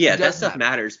matters. Yeah, that stuff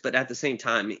matters. But at the same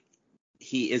time,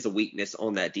 he is a weakness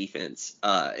on that defense.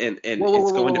 Wait.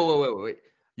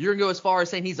 You're going to go as far as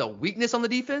saying he's a weakness on the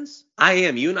defense? I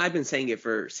am. You and I have been saying it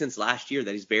since last year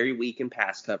that he's very weak in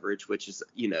pass coverage, which is,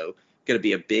 you know, going to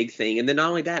be a big thing. And then not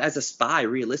only that, as a spy,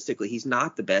 realistically, he's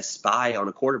not the best spy on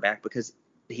a quarterback because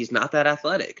he's not that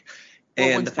athletic. Well,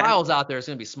 and when Smile's out there, it's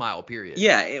going to be Smile, period.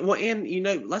 Yeah. And, you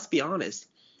know, let's be honest.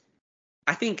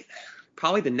 I think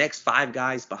probably the next 5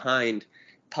 guys behind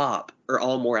Pop are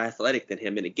all more athletic than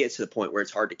him, and it gets to the point where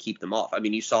it's hard to keep them off. I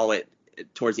mean, you saw it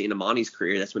towards the end of Monty's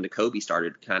career. That's when Jacoby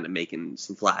started kind of making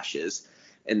some flashes.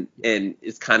 And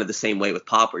it's kind of the same way with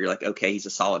Pop, where you're like, okay, he's a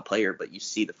solid player, but you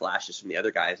see the flashes from the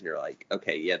other guys, and you're like,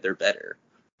 okay, yeah, they're better.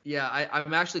 Yeah,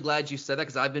 I'm actually glad you said that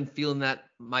because I've been feeling that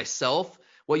myself.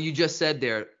 What you just said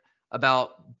there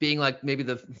about being like maybe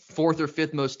the 4th or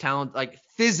 5th most talented, like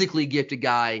physically gifted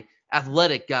guy,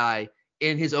 athletic guy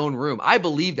in his own room. I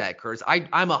believe that, Curtis.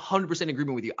 I'm 100% in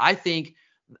agreement with you.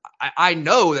 I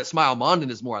know that Smile Mondon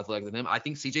is more athletic than him. I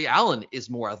think CJ Allen is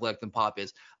more athletic than Pop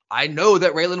is. I know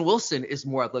that Raylan Wilson is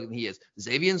more athletic than he is.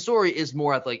 Xavier Story is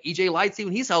more athletic. EJ Lightsey,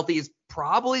 when he's healthy, is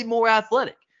probably more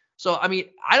athletic. So, I mean,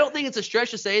 I don't think it's a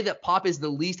stretch to say that Pop is the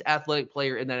least athletic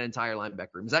player in that entire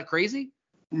linebacker room. Is that crazy?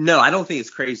 No, I don't think it's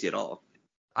crazy at all.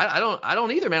 I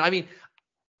don't either, man. I mean,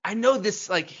 I know this,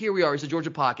 like, here we are, it's a Georgia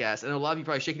podcast, and a lot of you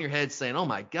probably shaking your heads saying, oh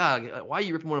my God, why are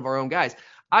you ripping one of our own guys?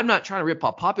 I'm not trying to rip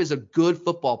Pop. Pop is a good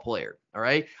football player, all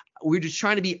right? We're just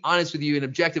trying to be honest with you and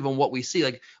objective on what we see.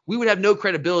 Like, we would have no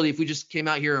credibility if we just came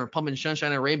out here and pumping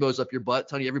sunshine and rainbows up your butt,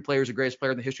 telling you every player is the greatest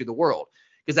player in the history of the world,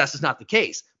 because that's just not the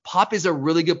case. Pop is a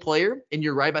really good player, and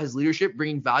you're right about his leadership,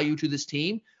 bringing value to this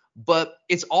team. But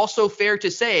it's also fair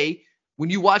to say, when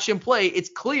you watch him play, it's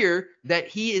clear that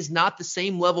he is not the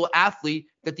same level athlete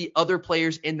that the other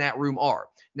players in that room are.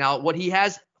 Now, what he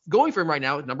has going for him right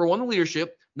now is, number 1, the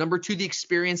leadership. Number 2, the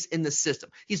experience in the system.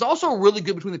 He's also really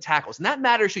good between the tackles, and that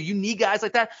matters. So you need guys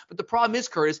like that. But the problem is,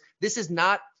 Curtis, this is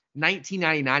not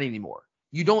 1999 anymore.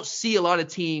 You don't see a lot of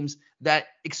teams that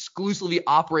exclusively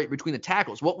operate between the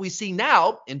tackles. What we see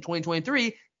now in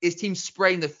 2023 is teams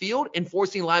spreading the field and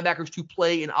forcing linebackers to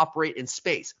play and operate in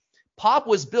space. Pop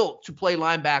was built to play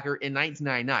linebacker in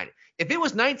 1999. If it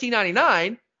was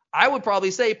 1999, I would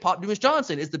probably say Pop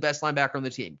Dumas-Johnson is the best linebacker on the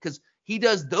team because he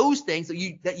does those things that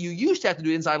you used to have to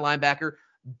do inside linebacker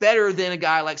better than a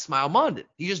guy like Smile Mondon.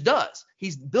 He just does.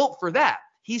 He's built for that.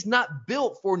 He's not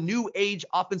built for new age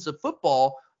offensive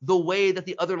football the way that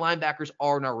the other linebackers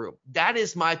are in our room. That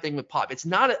is my thing with Pop.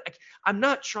 I'm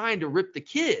not trying to rip the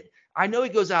kid. I know he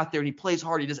goes out there and he plays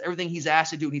hard. He does everything he's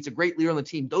asked to do, and he's a great leader on the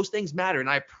team. Those things matter, and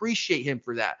I appreciate him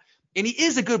for that. And he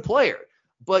is a good player.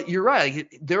 But you're right.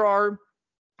 There are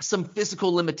some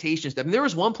physical limitations. I mean, there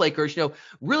was one play, Coach,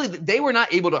 really they were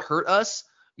not able to hurt us,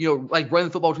 like running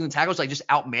the football between the tackles, like just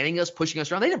outmanning us, pushing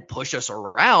us around. They didn't push us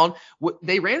around.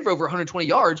 They ran for over 120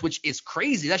 yards, which is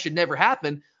crazy. That should never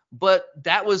happen. But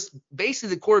that was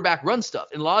basically the quarterback run stuff.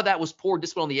 And a lot of that was poor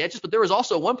discipline on the edges. But there was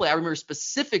also one play I remember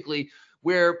specifically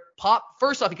where Pop,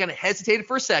 first off, he kind of hesitated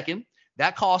for a second.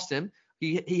 That cost him.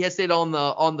 He hesitated on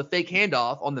the fake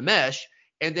handoff on the mesh.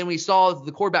 And then we saw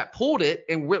the quarterback pulled it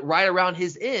and went right around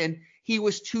his end. He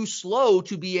was too slow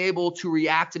to be able to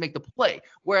react to make the play.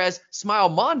 Whereas Smile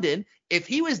Mondon, if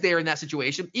he was there in that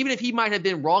situation, even if he might have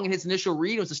been wrong in his initial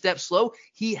read, it was a step slow,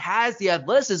 he has the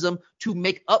athleticism to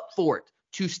make up for it,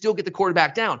 to still get the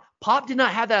quarterback down. Pop did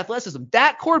not have that athleticism.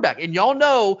 That quarterback, and y'all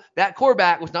know that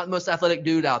quarterback was not the most athletic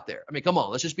dude out there. I mean, come on,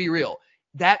 let's just be real.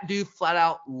 That dude flat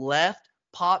out left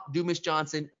Pop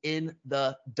Dumas-Johnson in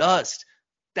the dust.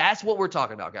 That's what we're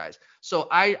talking about, guys. So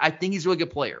I think he's a really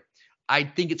good player. I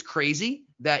think it's crazy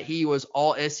that he was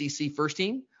all SEC first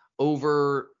team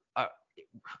over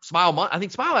Smile. I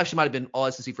think Smile actually might have been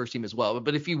all SEC first team as well.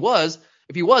 But if he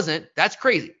wasn't, that's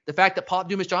crazy. The fact that Pop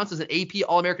Dumas-Johnson is an AP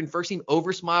All-American first team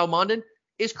over Smile Mondon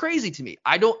is crazy to me.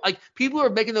 I don't like people who are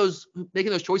making those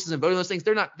choices and voting those things.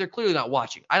 They're clearly not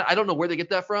watching. I don't know where they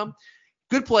get that from.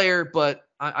 Good player, but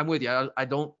I'm with you. I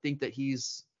don't think that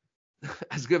he's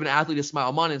as good of an athlete as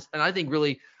Smile Mondon. And I think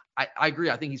really, I agree.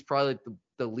 I think he's probably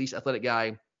the least athletic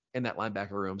guy in that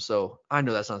linebacker room. So I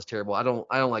know that sounds terrible. I don't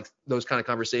like those kind of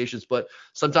conversations, but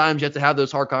sometimes you have to have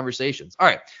those hard conversations. All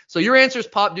right. So your answer is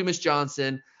Pop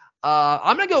Dumas-Johnson.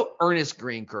 I'm going to go Ernest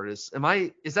Green, Curtis.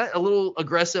 Is that a little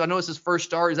aggressive? I know it's his first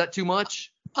start. Is that too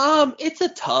much? It's a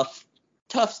tough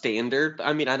standard.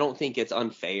 I mean, I don't think it's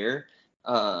unfair.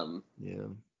 Yeah.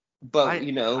 But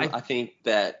I think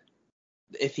that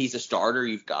if he's a starter,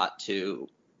 you've got to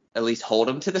at least hold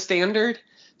him to the standard.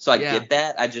 So I get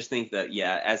that. I just think that,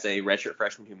 as a redshirt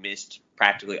freshman who missed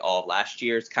practically all of last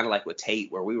year, it's kind of like with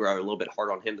Tate, where we were a little bit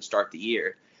hard on him to start the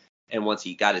year. And once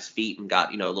he got his feet and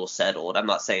got, a little settled, I'm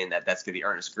not saying that that's going to be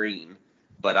Ernest Green,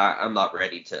 but I'm not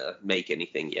ready to make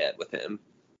anything yet with him.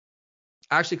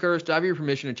 Actually, Curtis, do I have your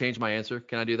permission to change my answer?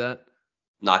 Can I do that?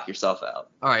 Knock yourself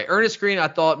out. All right. Ernest Green, I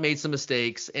thought, made some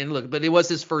mistakes. And look, but it was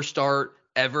his first start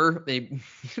ever. They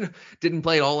didn't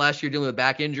play at all last year dealing with a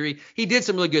back injury. He did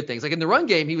some really good things. Like in the run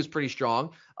game, he was pretty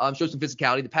strong. Showed some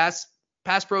physicality. The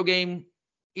pass pro game,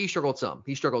 he struggled some.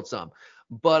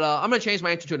 But I'm going to change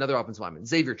my answer to another offensive lineman,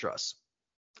 Xavier Truss.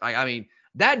 I mean,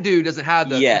 that dude doesn't have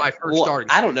my first start.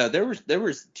 I don't know. There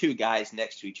was two guys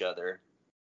next to each other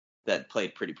that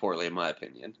played pretty poorly, in my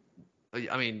opinion.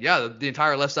 I mean, the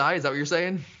entire left side. Is that what you're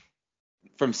saying?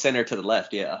 From center to the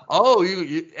left, yeah. Oh,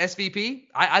 you SVP?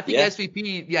 I think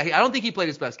SVP. Yeah, I don't think he played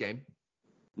his best game.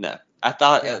 No, I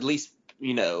thought at least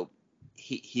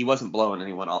he wasn't blowing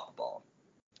anyone off the ball.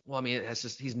 Well, I mean,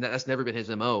 that's never been his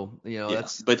MO.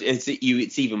 But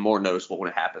it's even more noticeable when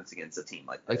it happens against a team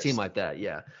like this. A team like that,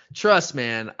 yeah. Trust,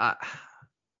 man.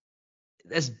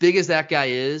 As big as that guy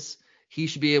is, he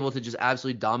should be able to just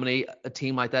absolutely dominate a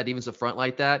team like that, even the front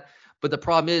like that. But the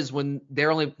problem is when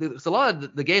it's a lot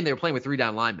of the game they were playing with 3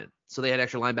 down linemen, so they had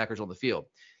extra linebackers on the field.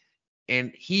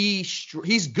 And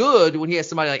he's good when he has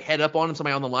somebody like head up on him,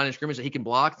 somebody on the line of scrimmage that he can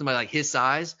block, somebody like his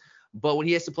size. But when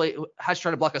he has to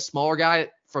try to block a smaller guy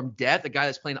from depth, a guy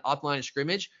that's playing off the line of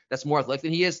scrimmage that's more athletic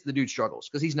than he is, the dude struggles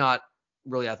because he's not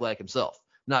really athletic himself,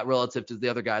 not relative to the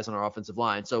other guys on our offensive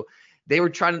line. So they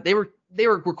were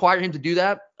requiring him to do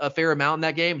that a fair amount in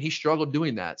that game, and he struggled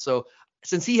doing that. So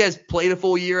since he has played a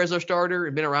full year as our starter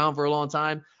and been around for a long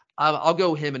time, I'll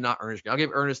go him and not Ernest. I'll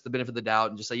give Ernest the benefit of the doubt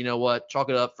and just say, you know what,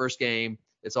 chalk it up, first game,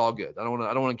 it's all good. I don't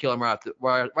want to kill him right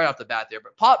off the bat there.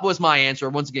 But Pop was my answer.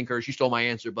 Once again, Curtis, you stole my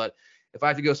answer. But if I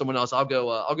have to go someone else, I'll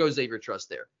go Xavier Truss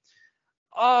there.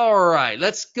 All right,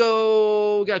 let's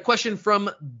go. We got a question from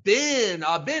Ben.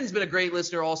 Ben's been a great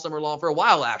listener all summer long, for a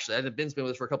while actually. Ben's been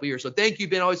with us for a couple years, so thank you,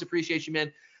 Ben. Always appreciate you,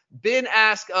 man. Ben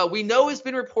asked, we know it's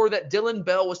been reported that Dylan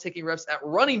Bell was taking reps at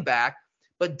running back,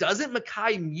 but doesn't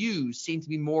Mekhi Muse seem to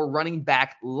be more running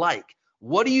back-like?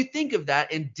 What do you think of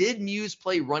that? And did Muse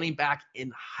play running back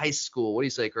in high school? What do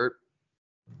you say, Kurt?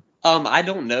 I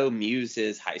don't know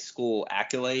Muse's high school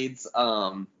accolades.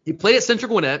 He played at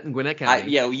Central Gwinnett in Gwinnett County.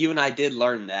 You and I did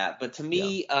learn that. But to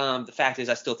me, the fact is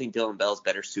I still think Dylan Bell's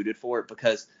better suited for it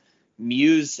because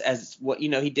Muse,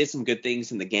 he did some good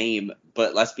things in the game.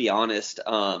 But let's be honest,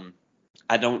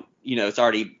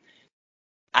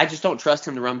 I just don't trust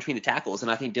him to run between the tackles. And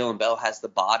I think Dylan Bell has the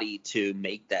body to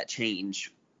make that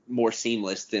change more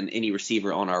seamless than any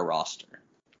receiver on our roster.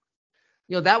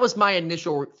 That was my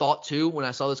initial thought too when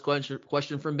I saw this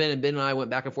question from Ben, and Ben and I went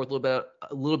back and forth a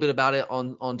little bit about it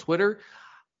on Twitter.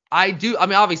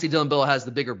 Obviously Dylan Bell has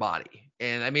the bigger body,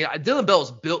 and Dylan Bell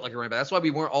is built like a running back. That's why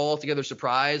we weren't all together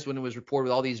surprised when it was reported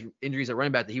with all these injuries at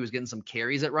running back that he was getting some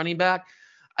carries at running back.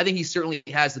 I think he certainly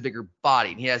has the bigger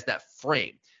body and he has that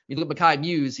frame. You look at Mekhi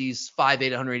Muse, he's 5'8",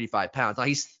 185 pounds. Now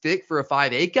he's thick for a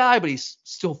 5'8" guy, but he's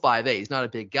still 5'8". He's not a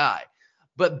big guy.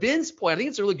 But Ben's point, I think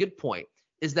it's a really good point,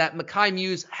 is that Mekhi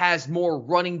Muse has more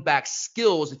running back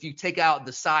skills if you take out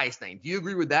the size thing. Do you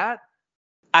agree with that?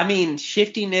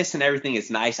 Shiftiness and everything is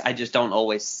nice. I just don't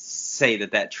always say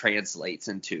that translates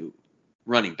into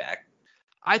running back.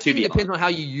 I think it depends on how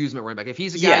you use him at running back. If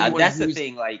he's a guy, that's the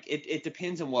thing. Like it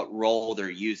depends on what role they're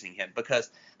using him, because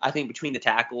I think between the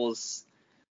tackles,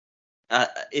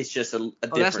 it's just a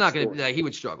different. That's not going to. He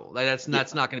would struggle. That's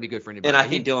not going to be good for anybody. And I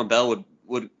think Dylan Bell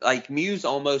would like Muse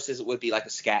almost would be like a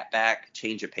scat back,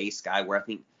 change of pace guy, where I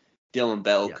think Dylan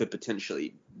Bell could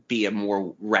potentially be a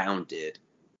more rounded.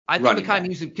 I think Mekhi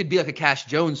Muse could be like a Cash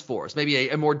Jones for us, maybe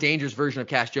a more dangerous version of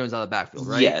Cash Jones out of the backfield,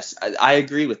 right? Yes, I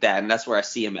agree with that, and that's where I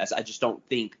see him as. I just don't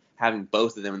think having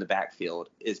both of them in the backfield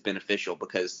is beneficial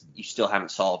because you still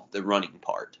haven't solved the running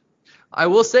part. I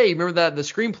will say, remember that the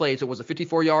screen play, so it was a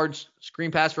 54 yards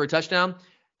screen pass for a touchdown?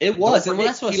 It was, and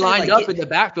that's what he lined up in the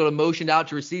backfield and motioned out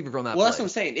to receiver from that play. That's what I'm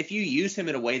saying. If you use him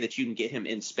in a way that you can get him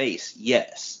in space,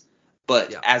 yes.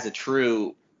 But as a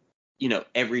true,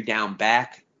 every down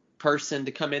back person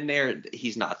to come in there,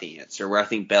 he's not the answer, where I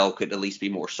think Bell could at least be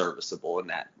more serviceable in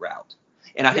that route.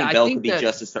 And I think Bell could be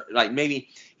just as, maybe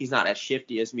he's not as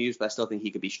shifty as Muse, but I still think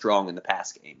he could be strong in the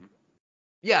pass game.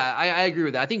 Yeah, I agree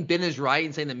with that. I think Ben is right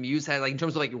in saying that Muse had, in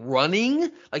terms of running,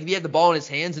 if he had the ball in his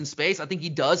hands in space, I think he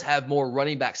does have more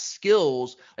running back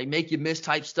skills, make you miss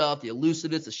type stuff, the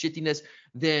elusiveness, the shiftiness,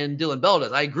 than Dylan Bell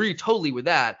does. I agree totally with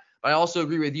that. But I also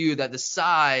agree with you that the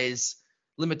size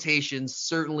limitations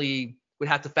certainly would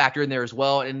have to factor in there as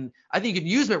well. And I think you could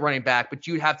use him at running back, but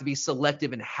you'd have to be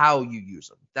selective in how you use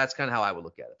him. That's kind of how I would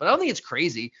look at it. But I don't think it's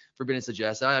crazy for Ben to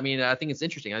suggest. I think it's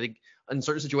interesting. I think in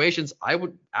certain situations, I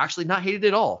would actually not hate it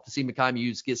at all to see Mekhi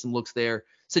Muse get some looks there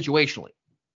situationally.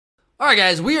 All right,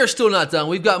 guys, we are still not done.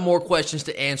 We've got more questions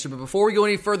to answer. But before we go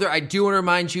any further, I do want to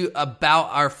remind you about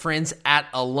our friends at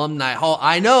Alumni Hall.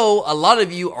 I know a lot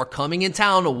of you are coming in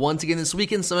town once again this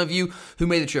weekend. Some of you who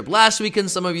made the trip last weekend,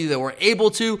 some of you that were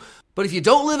able to. But if you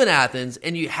don't live in Athens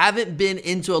and you haven't been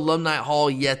into Alumni Hall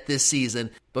yet this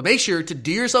season, but make sure to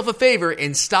do yourself a favor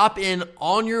and stop in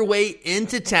on your way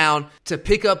into town to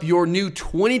pick up your new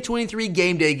 2023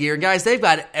 game day gear. Guys, they've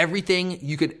got everything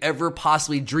you could ever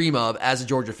possibly dream of as a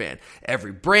Georgia fan.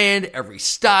 Every brand, every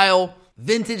style,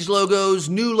 vintage logos,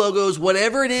 new logos,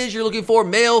 whatever it is you're looking for,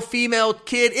 male, female,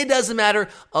 kid, it doesn't matter.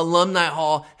 Alumni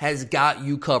Hall has got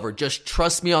you covered. Just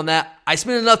trust me on that. I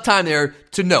spent enough time there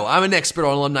to know I'm an expert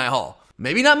on Alumni Hall.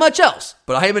 Maybe not much else,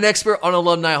 but I am an expert on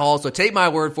Alumni Hall, so take my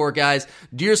word for it, guys.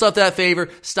 Do yourself that favor.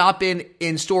 Stop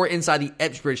in store inside the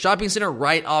Epsbridge Shopping Center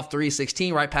right off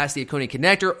 316, right past the Oconee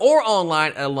Connector, or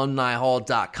online at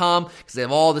alumnihall.com, because they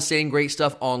have all the same great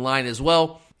stuff online as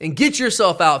well. And get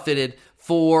yourself outfitted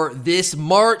for this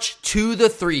March to the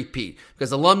three-peat,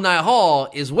 because Alumni Hall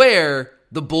is where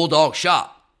the Bulldogs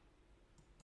shop.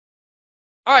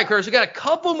 All right, Curtis, we got a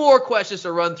couple more questions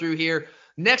to run through here.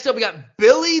 Next up, we got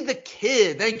Billy the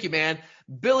Kid. Thank you, man.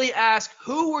 Billy asked,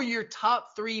 who were your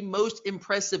top 3 most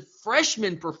impressive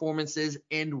freshman performances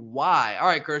and why? All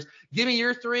right, Curtis, give me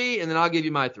your 3, and then I'll give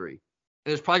you my 3. And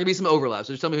there's probably going to be some overlap,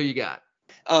 so just tell me who you got.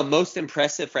 Most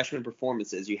impressive freshman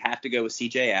performances, you have to go with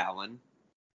C.J. Allen.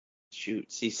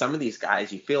 Shoot, see, some of these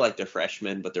guys, you feel like they're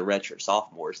freshmen, but they're redshirt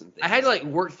sophomores and things. I had to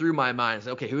work through my mind.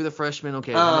 Okay, who are the freshmen?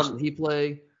 Okay, how much did he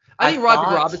play? I think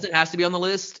Roderick Robinson has to be on the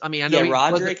list. I know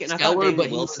Roderick, and I thought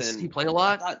Damon Wilson. He played a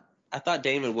lot. I thought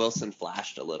Damon Wilson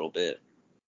flashed a little bit.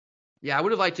 Yeah, I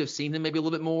would have liked to have seen him maybe a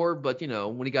little bit more, but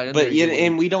when he got in there.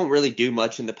 And we don't really do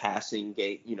much in the passing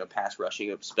game, pass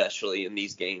rushing, especially in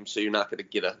these games. So you're not going to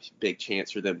get a big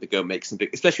chance for them to go make some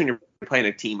big, especially when you're playing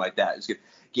a team like that who's going to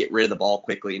get rid of the ball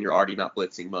quickly and you're already not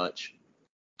blitzing much.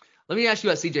 Let me ask you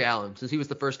about C.J. Allen, since he was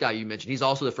the first guy you mentioned. He's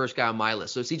also the first guy on my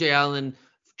list. So C.J. Allen,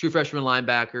 true freshman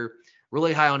linebacker,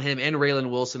 really high on him, and Raylan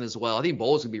Wilson as well. I think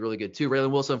Bowles can be really good too.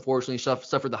 Raylan Wilson, unfortunately,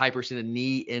 suffered the hyperextended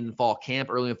knee in fall camp,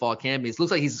 early in fall camp. It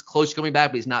looks like he's close to coming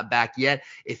back, but he's not back yet.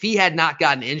 If he had not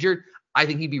gotten injured, I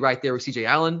think he'd be right there with C.J.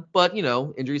 Allen. But,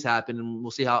 injuries happen, and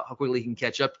we'll see how quickly he can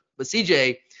catch up. But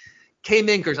C.J. came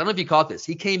in, Chris. I don't know if you caught this.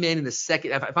 He came in the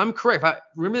second – if I'm correct, if I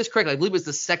remember this correctly, I believe it was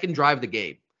the second drive of the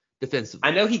game defensively.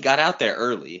 I know he got out there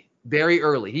early. Very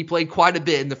early. He played quite a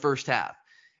bit in the first half.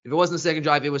 If it wasn't the second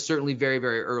drive, it was certainly very,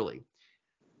 very early.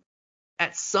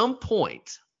 At some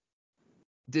point,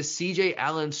 does C.J.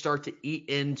 Allen start to eat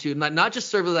into not just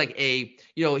serve like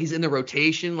he's in the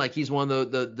rotation, like he's one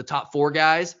of the top 4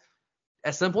 guys.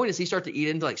 At some point, does he start to eat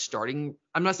into like starting?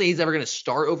 I'm not saying he's ever going to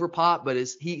start over Pop, but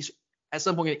is he at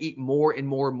some point going to eat more and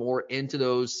more and more into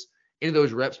those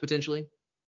reps potentially?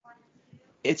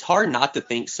 It's hard not to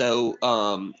think so,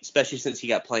 especially since he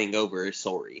got playing over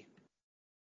Sorey.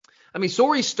 I mean,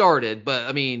 Sorey started, but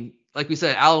I mean, like we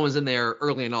said, Allen was in there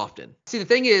early and often. See, the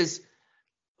thing is,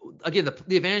 again,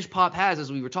 the advantage Pop has,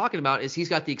 as we were talking about, is he's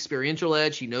got the experiential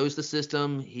edge. He knows the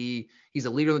system. He's a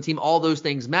leader on the team. All those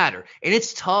things matter. And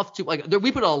it's tough to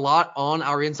we put a lot on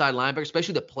our inside linebacker,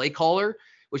 especially the play caller,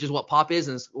 which is what Pop is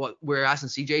and is what we're asking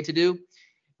CJ to do.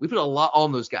 We put a lot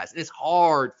on those guys. And it's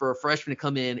hard for a freshman to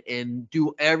come in and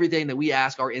do everything that we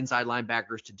ask our inside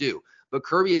linebackers to do. But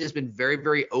Kirby has been very,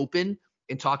 very open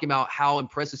in talking about how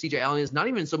impressive CJ Allen is, not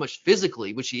even so much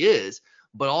physically, which he is,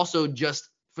 but also just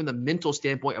from the mental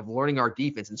standpoint of learning our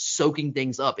defense and soaking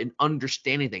things up and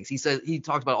understanding things. He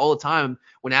talks about all the time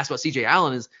when asked about CJ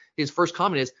Allen, is his first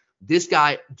comment is, this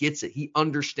guy gets it. He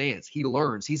understands. He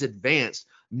learns. He's advanced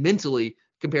mentally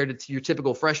compared to your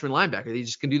typical freshman linebacker. He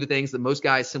just can do the things that most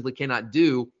guys simply cannot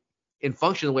do and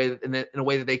function in a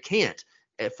way that they can't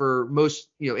for most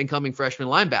incoming freshman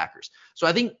linebackers. So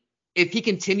I think if he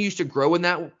continues to grow in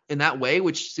that way,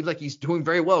 which seems like he's doing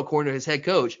very well according to his head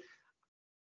coach,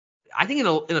 I think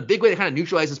in a big way that kind of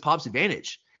neutralizes Pop's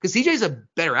advantage, because CJ's a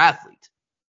better athlete.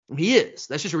 He is.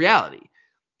 That's just reality.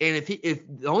 And if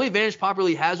the only advantage Pop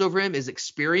really has over him is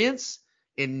experience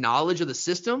and knowledge of the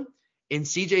system, and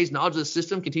CJ's knowledge of the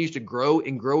system continues to grow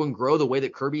and grow and grow the way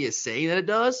that Kirby is saying that it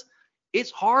does,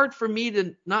 it's hard for me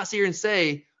to not sit here and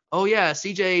say, oh yeah,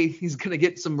 CJ, he's going to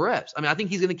get some reps. I mean, I think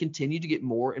he's going to continue to get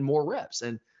more and more reps.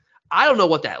 And I don't know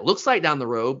what that looks like down the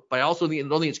road, but I also don't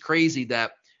think it's crazy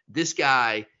that this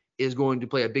guy is going to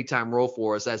play a big time role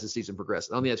for us as the season progresses.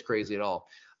 I don't think that's crazy at all.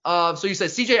 So you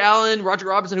said CJ Allen, Roger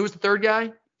Robinson. Who was the third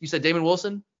guy? You said Damon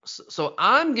Wilson. So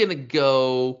I'm going to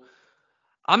go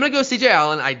CJ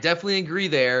Allen. I definitely agree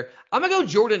there. I'm going to go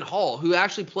Jordan Hall, who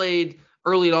actually played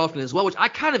early and often as well, which I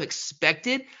kind of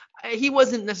expected. He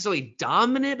wasn't necessarily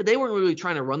dominant, but they weren't really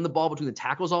trying to run the ball between the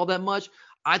tackles all that much.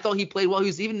 I thought he played well. He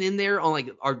was even in there on like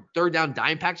our third down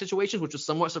dime pack situations, which was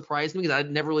somewhat surprising me because I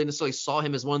never really necessarily saw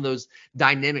him as one of those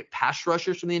dynamic pass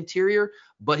rushers from the interior.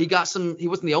 But he wasn't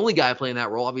the only guy playing that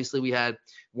role. Obviously, we had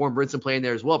Warren Brinson playing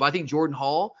there as well. But I think Jordan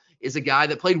Hall is a guy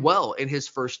that played well in his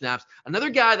first snaps. Another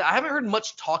guy that I haven't heard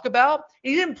much talk about.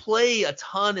 He didn't play a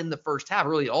ton in the first half,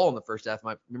 really all in the first half, if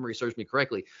my memory serves me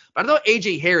correctly. But I thought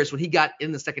A.J. Harris, when he got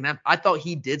in the second half, I thought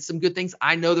he did some good things.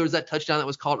 I know there was that touchdown that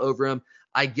was called over him.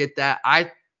 I get that.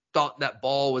 I thought that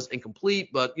ball was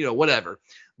incomplete, but whatever.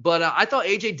 But I thought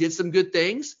AJ did some good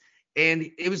things, and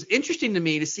it was interesting to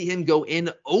me to see him go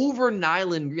in over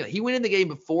Nyland Green. He went in the game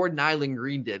before Nyland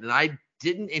Green did, and I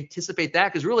didn't anticipate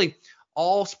that because really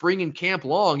all spring and camp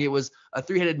long, it was a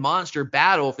three-headed monster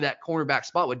battle for that cornerback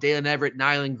spot with Dalen Everett,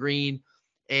 Nyland Green,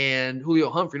 and Julio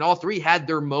Humphrey. And all three had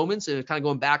their moments and kind of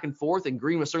going back and forth, and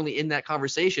Green was certainly in that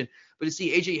conversation. But to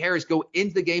see A.J. Harris go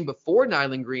into the game before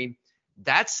Nyland Green,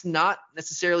 that's not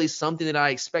necessarily something that I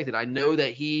expected. I know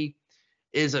that he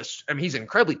is he's an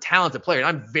incredibly talented player, and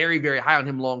I'm very, very high on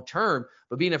him long term.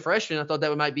 But being a freshman, I thought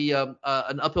that might be an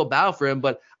uphill battle for him.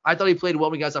 But I thought he played well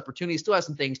when he got his opportunity. He still has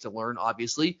some things to learn,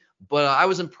 obviously. But I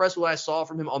was impressed with what I saw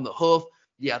from him on the hoof,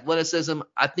 the athleticism.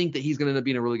 I think that he's going to end up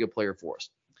being a really good player for us.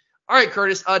 All right,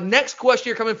 Curtis. Next question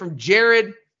here coming from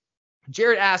Jared.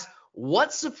 Jared asks,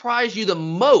 what surprised you the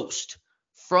most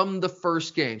from the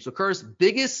first game? So, Curtis,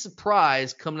 biggest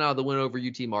surprise coming out of the win over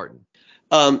UT Martin?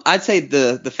 I'd say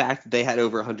the fact that they had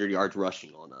over 100 yards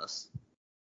rushing on us.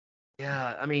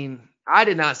 Yeah, I mean, I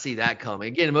did not see that coming.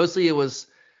 Again, mostly it was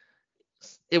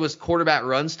quarterback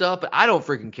run stuff, but I don't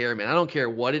freaking care, man. I don't care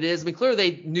what it is. I mean, clearly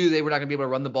they knew they were not going to be able to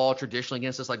run the ball traditionally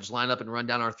against us, like just line up and run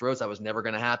down our throats. That was never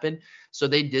going to happen. So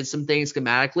they did some things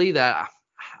schematically that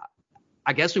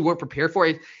I guess we weren't prepared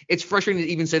for. It's frustrating to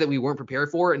even say that we weren't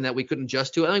prepared for it and that we couldn't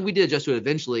adjust to it. I mean, we did adjust to it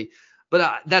eventually.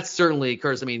 But that's certainly,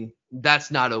 Curtis, I mean, that's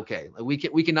not okay.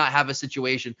 Like we cannot have a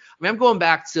situation. I mean, I'm going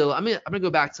to go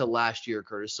back to last year,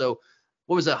 Curtis. So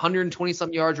what was it, 120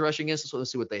 some yards rushing against? So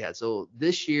let's see what they had. So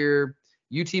this year,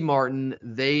 UT Martin,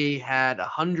 they had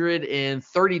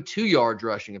 132 yards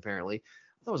rushing apparently.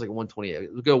 I thought it was like 128.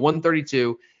 Let's go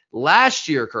 132. Last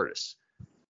year, Curtis,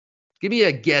 give me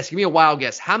a guess. Give me a wild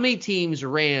guess. How many teams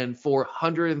ran for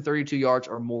 132 yards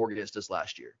or more against us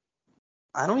last year?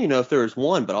 I don't even know if there was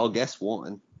one, but I'll guess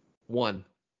one. One.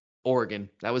 Oregon.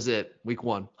 That was it. Week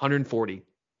 1, 140.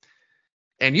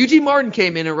 And UT Martin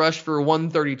came in and rushed for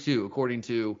 132, according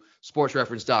to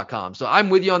sportsreference.com. So I'm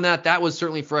with you on that. That was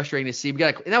certainly frustrating to see. And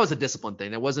that was a discipline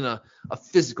thing. That wasn't a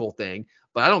physical thing.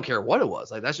 But I don't care what it was.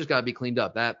 Like, that's just got to be cleaned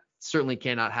up. That certainly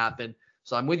cannot happen.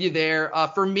 So I'm with you there.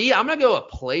 For me, I'm going to go a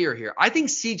player here. I think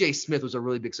CJ Smith was a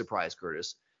really big surprise,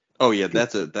 Curtis. Oh, yeah.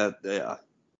 Yeah.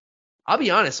 I'll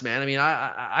be honest, man. I mean,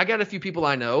 I got a few people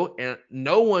I know, and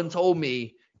no one told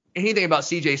me anything about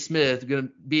CJ Smith going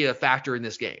to be a factor in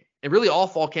this game. And really all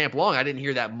fall camp long, I didn't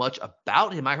hear that much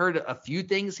about him. I heard a few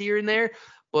things here and there,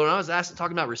 but when I was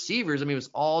talking about receivers, I mean, it was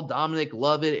all Dominic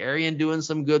Lovett, Arian doing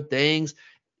some good things,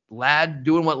 Ladd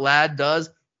doing what Ladd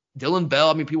does, Dylan Bell.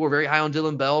 I mean, people were very high on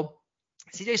Dylan Bell.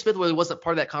 CJ Smith really wasn't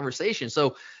part of that conversation.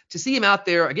 So to see him out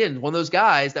there, again, one of those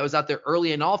guys that was out there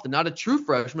early and often, not a true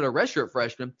freshman, a redshirt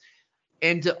freshman,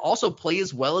 and to also play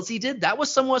as well as he did, that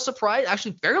was somewhat surprising,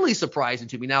 actually fairly surprising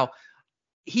to me. Now,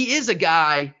 he is a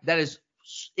guy that is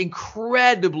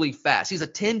incredibly fast. He's a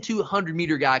 10-200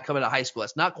 meter guy coming out of high school.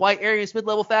 That's not quite Arian Smith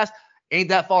level fast. Ain't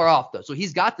that far off, though. So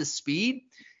he's got the speed.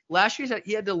 Last year,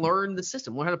 he had to learn the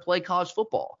system, learn how to play college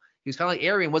football. He was kind of like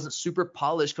Arian, wasn't super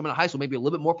polished coming out of high school, maybe a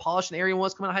little bit more polished than Arian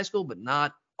was coming out of high school, but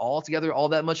not altogether all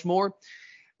that much more.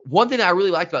 One thing I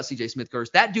really liked about CJ Smith, Curtis,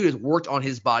 that dude has worked on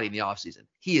his body in the offseason.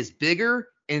 He is bigger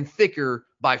and thicker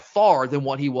by far than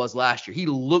what he was last year. He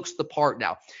looks the part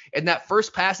now. And that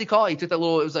first pass he caught, he took it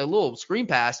was a little screen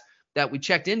pass that we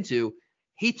checked into.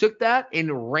 He took that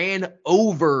and ran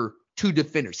over 2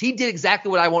 defenders. He did exactly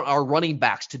what I want our running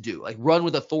backs to do, like run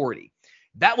with authority.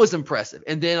 That was impressive.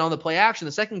 And then on the play action,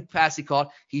 the second pass he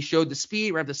caught, he showed the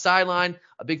speed, ran up the sideline,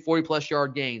 a big 40-plus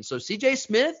yard gain. So CJ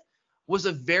Smith was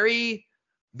a very,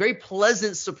 very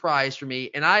pleasant surprise for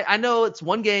me. And I know it's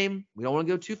one game. We don't want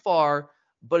to go too far.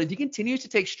 But if he continues to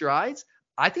take strides,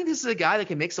 I think this is a guy that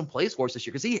can make some plays for us this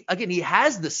year. Because he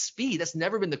has the speed. That's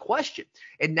never been the question.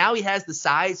 And now he has the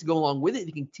size to go along with it.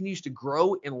 He continues to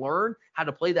grow and learn how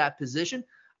to play that position.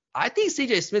 I think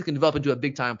CJ Smith can develop into a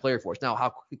big-time player for us. Now,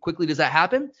 how quickly does that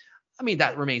happen? I mean,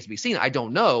 that remains to be seen. I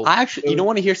don't know. You don't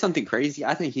want to hear something crazy?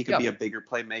 I think he could be a bigger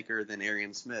playmaker than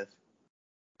Arian Smith.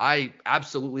 I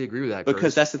absolutely agree with that.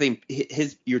 Because that's the thing.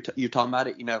 You're talking about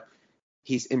it,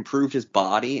 he's improved his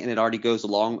body, and it already goes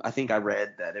along. I think I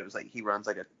read that it was like he runs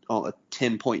like a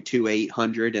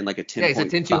 10.2800 and like a 10. Yeah, he's a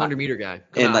 10-200 meter guy.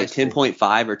 And like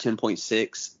 10.5 or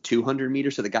 10.6 200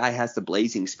 meters. So the guy has the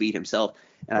blazing speed himself.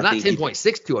 And not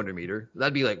 10.6 200 meter.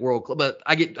 That'd be like world club. But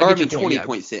I get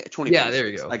 20.6. 20. Yeah, there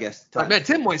you go. I guess. I meant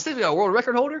 10.6. A world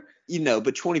record holder.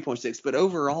 But 20.6. But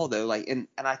overall though, like, and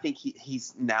I think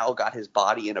he's now got his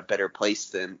body in a better place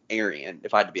than Arian,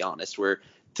 if I had to be honest, where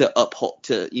to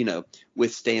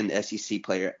withstand the SEC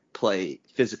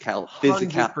physical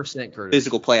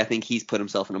play. I think he's put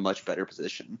himself in a much better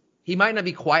position. He might not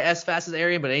be quite as fast as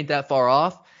Arian, but ain't that far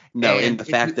off. No, and the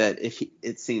fact that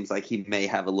it seems like he may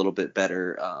have a little bit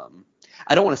better.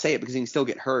 I don't want to say it because he can still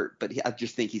get hurt, but I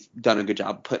just think he's done a good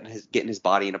job getting his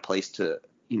body in a place to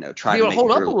try to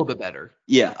hold up a little bit better.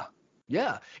 Yeah.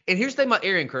 Yeah, and here's the thing about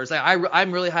Arian, Curtis.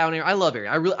 I'm really high on Arian. I love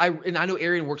Arian. I know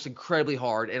Arian works incredibly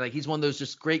hard, and like he's one of those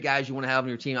just great guys you want to have on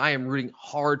your team. I am rooting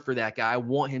hard for that guy. I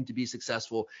want him to be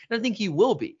successful, and I think he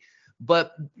will be.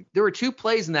 But there were 2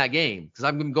 plays in that game, because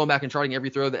I'm going back and charting every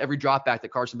throw, every drop back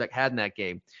that Carson Beck had in that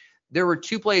game. There were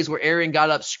 2 plays where Arian got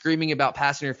up screaming about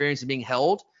pass interference and being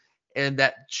held, and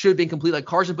that should have been complete. Like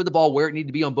Carson put the ball where it needed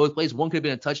to be on both plays. One could have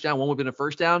been a touchdown, one would have been a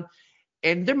first down.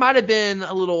 And there might have been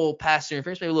a little pass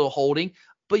interference, maybe a little holding.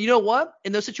 But you know what?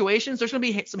 In those situations, there's going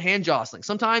to be some hand jostling.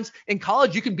 Sometimes in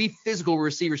college, you can be physical with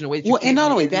receivers in a way that you can't. And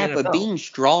not only that, but being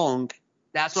strong.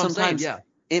 That's what I'm saying. Yeah.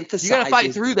 Emphasizes, you got to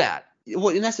fight through that. Well,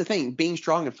 and that's the thing. Being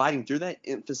strong and fighting through that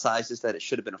emphasizes that it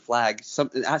should have been a flag.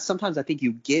 Sometimes I think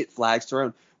you get flags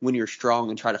thrown when you're strong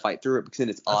and try to fight through it because then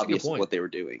it's obvious what they were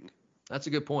doing. That's a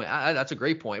good point. That's a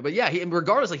great point. But yeah,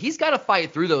 regardless, like he's got to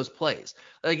fight through those plays.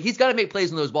 Like he's got to make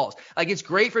plays on those balls. Like it's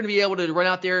great for him to be able to run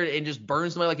out there and just burn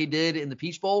somebody like he did in the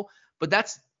Peach Bowl. But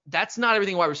that's not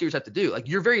everything wide receivers have to do. Like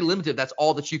you're very limited. That's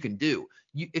all that you can do.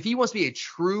 If he wants to be a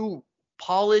true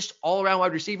polished, all-around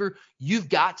wide receiver, you've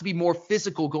got to be more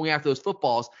physical going after those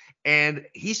footballs. And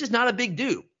he's just not a big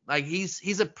dude. Like,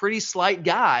 he's a pretty slight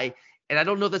guy, and I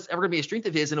don't know if that's ever going to be a strength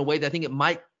of his in a way that I think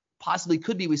it possibly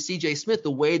could be with C.J. Smith,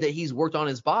 the way that he's worked on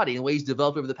his body and the way he's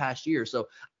developed over the past year. So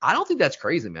I don't think that's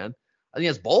crazy, man. I think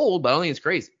that's bold, but I don't think it's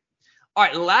crazy. All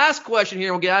right, last question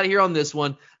here. We'll get out of here on this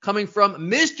one. Coming from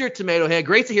Mr. Tomato Head.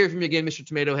 Great to hear from you again, Mr.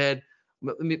 Tomato Head.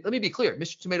 Let me be clear.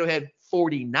 Mr. Tomato Head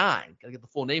 49. Got to get the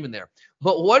full name in there.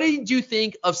 But what did you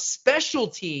think of special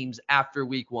teams after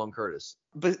week 1, Curtis?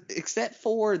 But except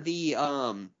for the,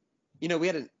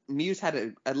 Muse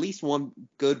had at least one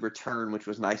good return, which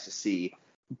was nice to see.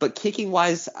 But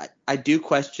kicking-wise, I do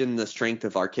question the strength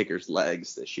of our kickers'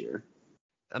 legs this year.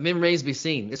 I mean, remains to be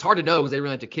seen. It's hard to know because they didn't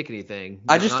really have to kick anything.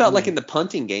 I just felt like in the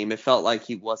punting game, it felt like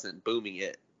he wasn't booming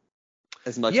it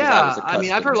as much as I was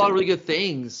accustomed I've heard a lot of really good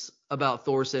things about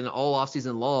Thorson all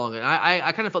offseason long, and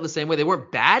I kind of felt the same way. They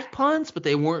weren't bad punts, but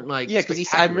they weren't like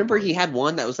because I remember he had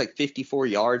one that was like 54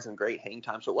 yards and great hang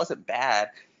time, so it wasn't bad.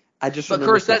 But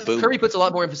Kirby puts a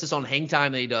lot more emphasis on hang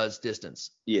time than he does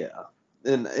distance. Yeah.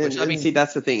 And see,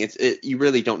 that's the thing. You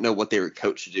really don't know what they were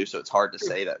coached to do, so it's hard to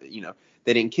say that,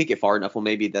 they didn't kick it far enough. Well,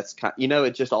 maybe that's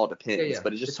it just all depends. Yeah.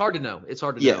 But it's hard to know. It's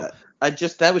hard to know.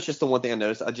 That was just the one thing I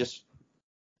noticed.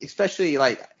 Especially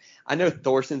I know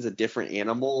Thorson's a different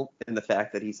animal in the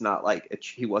fact that he's not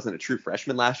he wasn't a true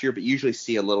freshman last year, but you usually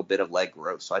see a little bit of leg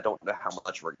growth. So I don't know how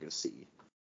much we're going to see.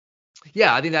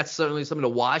 Yeah, I think that's certainly something to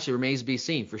watch. It remains to be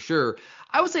seen for sure.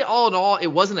 I would say all in all, it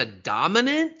wasn't a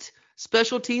dominant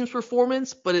special teams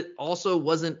performance, but it also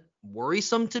wasn't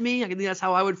worrisome to me. I think that's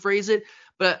how I would phrase it.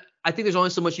 But I think there's only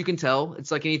so much you can tell.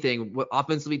 It's like anything,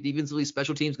 offensively, defensively,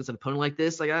 special teams against an opponent like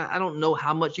this. I don't know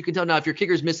how much you can tell. Now, if your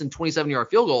kicker's missing 27-yard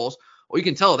field goals, well, you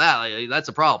can tell that. That's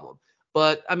a problem.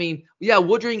 But,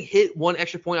 Woodring hit one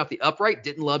extra point off the upright.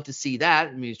 Didn't love to see that.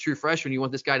 I mean, it's true freshman. You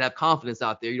want this guy to have confidence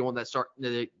out there. You don't want that start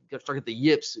at the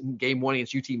yips in game 1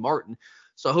 against UT Martin.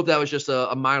 So I hope that was just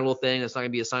a minor little thing. That's not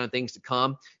going to be a sign of things to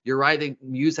come. You're right. I think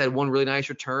Muse had one really nice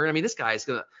return. I mean, this guy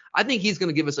I think he's going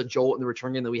to give us a jolt in the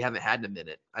return game that we haven't had in a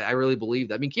minute. I really believe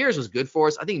that. I mean, Kieras was good for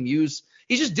us. I think Muse,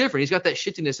 he's just different. He's got that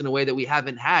shiftiness in a way that we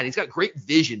haven't had. He's got great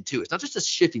vision too. It's not just a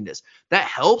shiftiness. That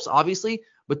helps, obviously,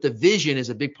 but the vision is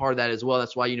a big part of that as well.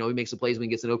 That's why, he makes the plays when he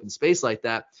gets an open space like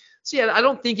that. So, yeah, I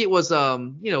don't think it was, a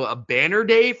banner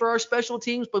day for our special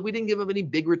teams, but we didn't give up any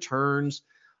big returns.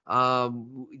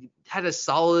 Had a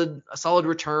solid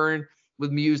return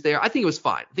with Muse there. I think it was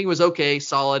fine. I think it was okay,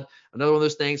 solid. Another one of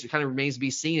those things that kind of remains to be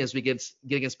seen as we get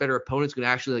against better opponents. Going to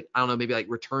actually, maybe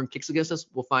return kicks against us.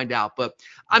 We'll find out. But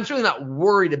I'm certainly not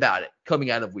worried about it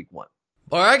coming out of week 1.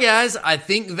 All right, guys, I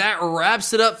think that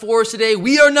wraps it up for us today.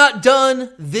 We are not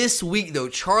done this week, though.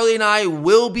 Charlie and I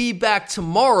will be back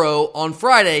tomorrow on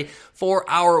Friday for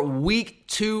our week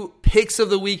 2 picks of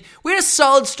the week. We had a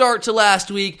solid start to last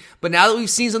week, but now that we've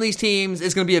seen some of these teams,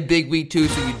 it's going to be a big week 2,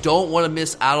 so you don't want to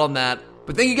miss out on that.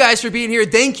 But thank you guys for being here.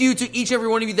 Thank you to each and every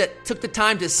one of you that took the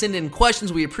time to send in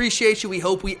questions. We appreciate you. We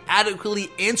hope we adequately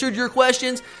answered your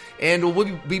questions. And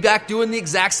we'll be back doing the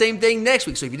exact same thing next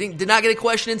week. So if you did not get a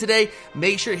question in today,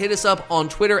 make sure to hit us up on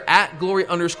Twitter at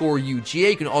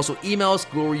glory_UGA. You can also email us,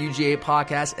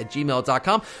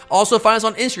 gloryugapodcast@gmail.com. Also find us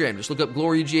on Instagram. Just look up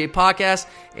Glory UGA Podcast,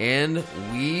 and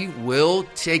we will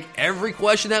take every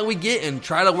question that we get and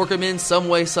try to work them in some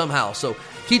way, somehow. So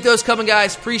keep those coming,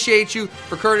 guys. Appreciate you.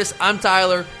 For Curtis, I'm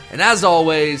Tyler. And as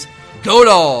always, go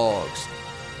Dogs!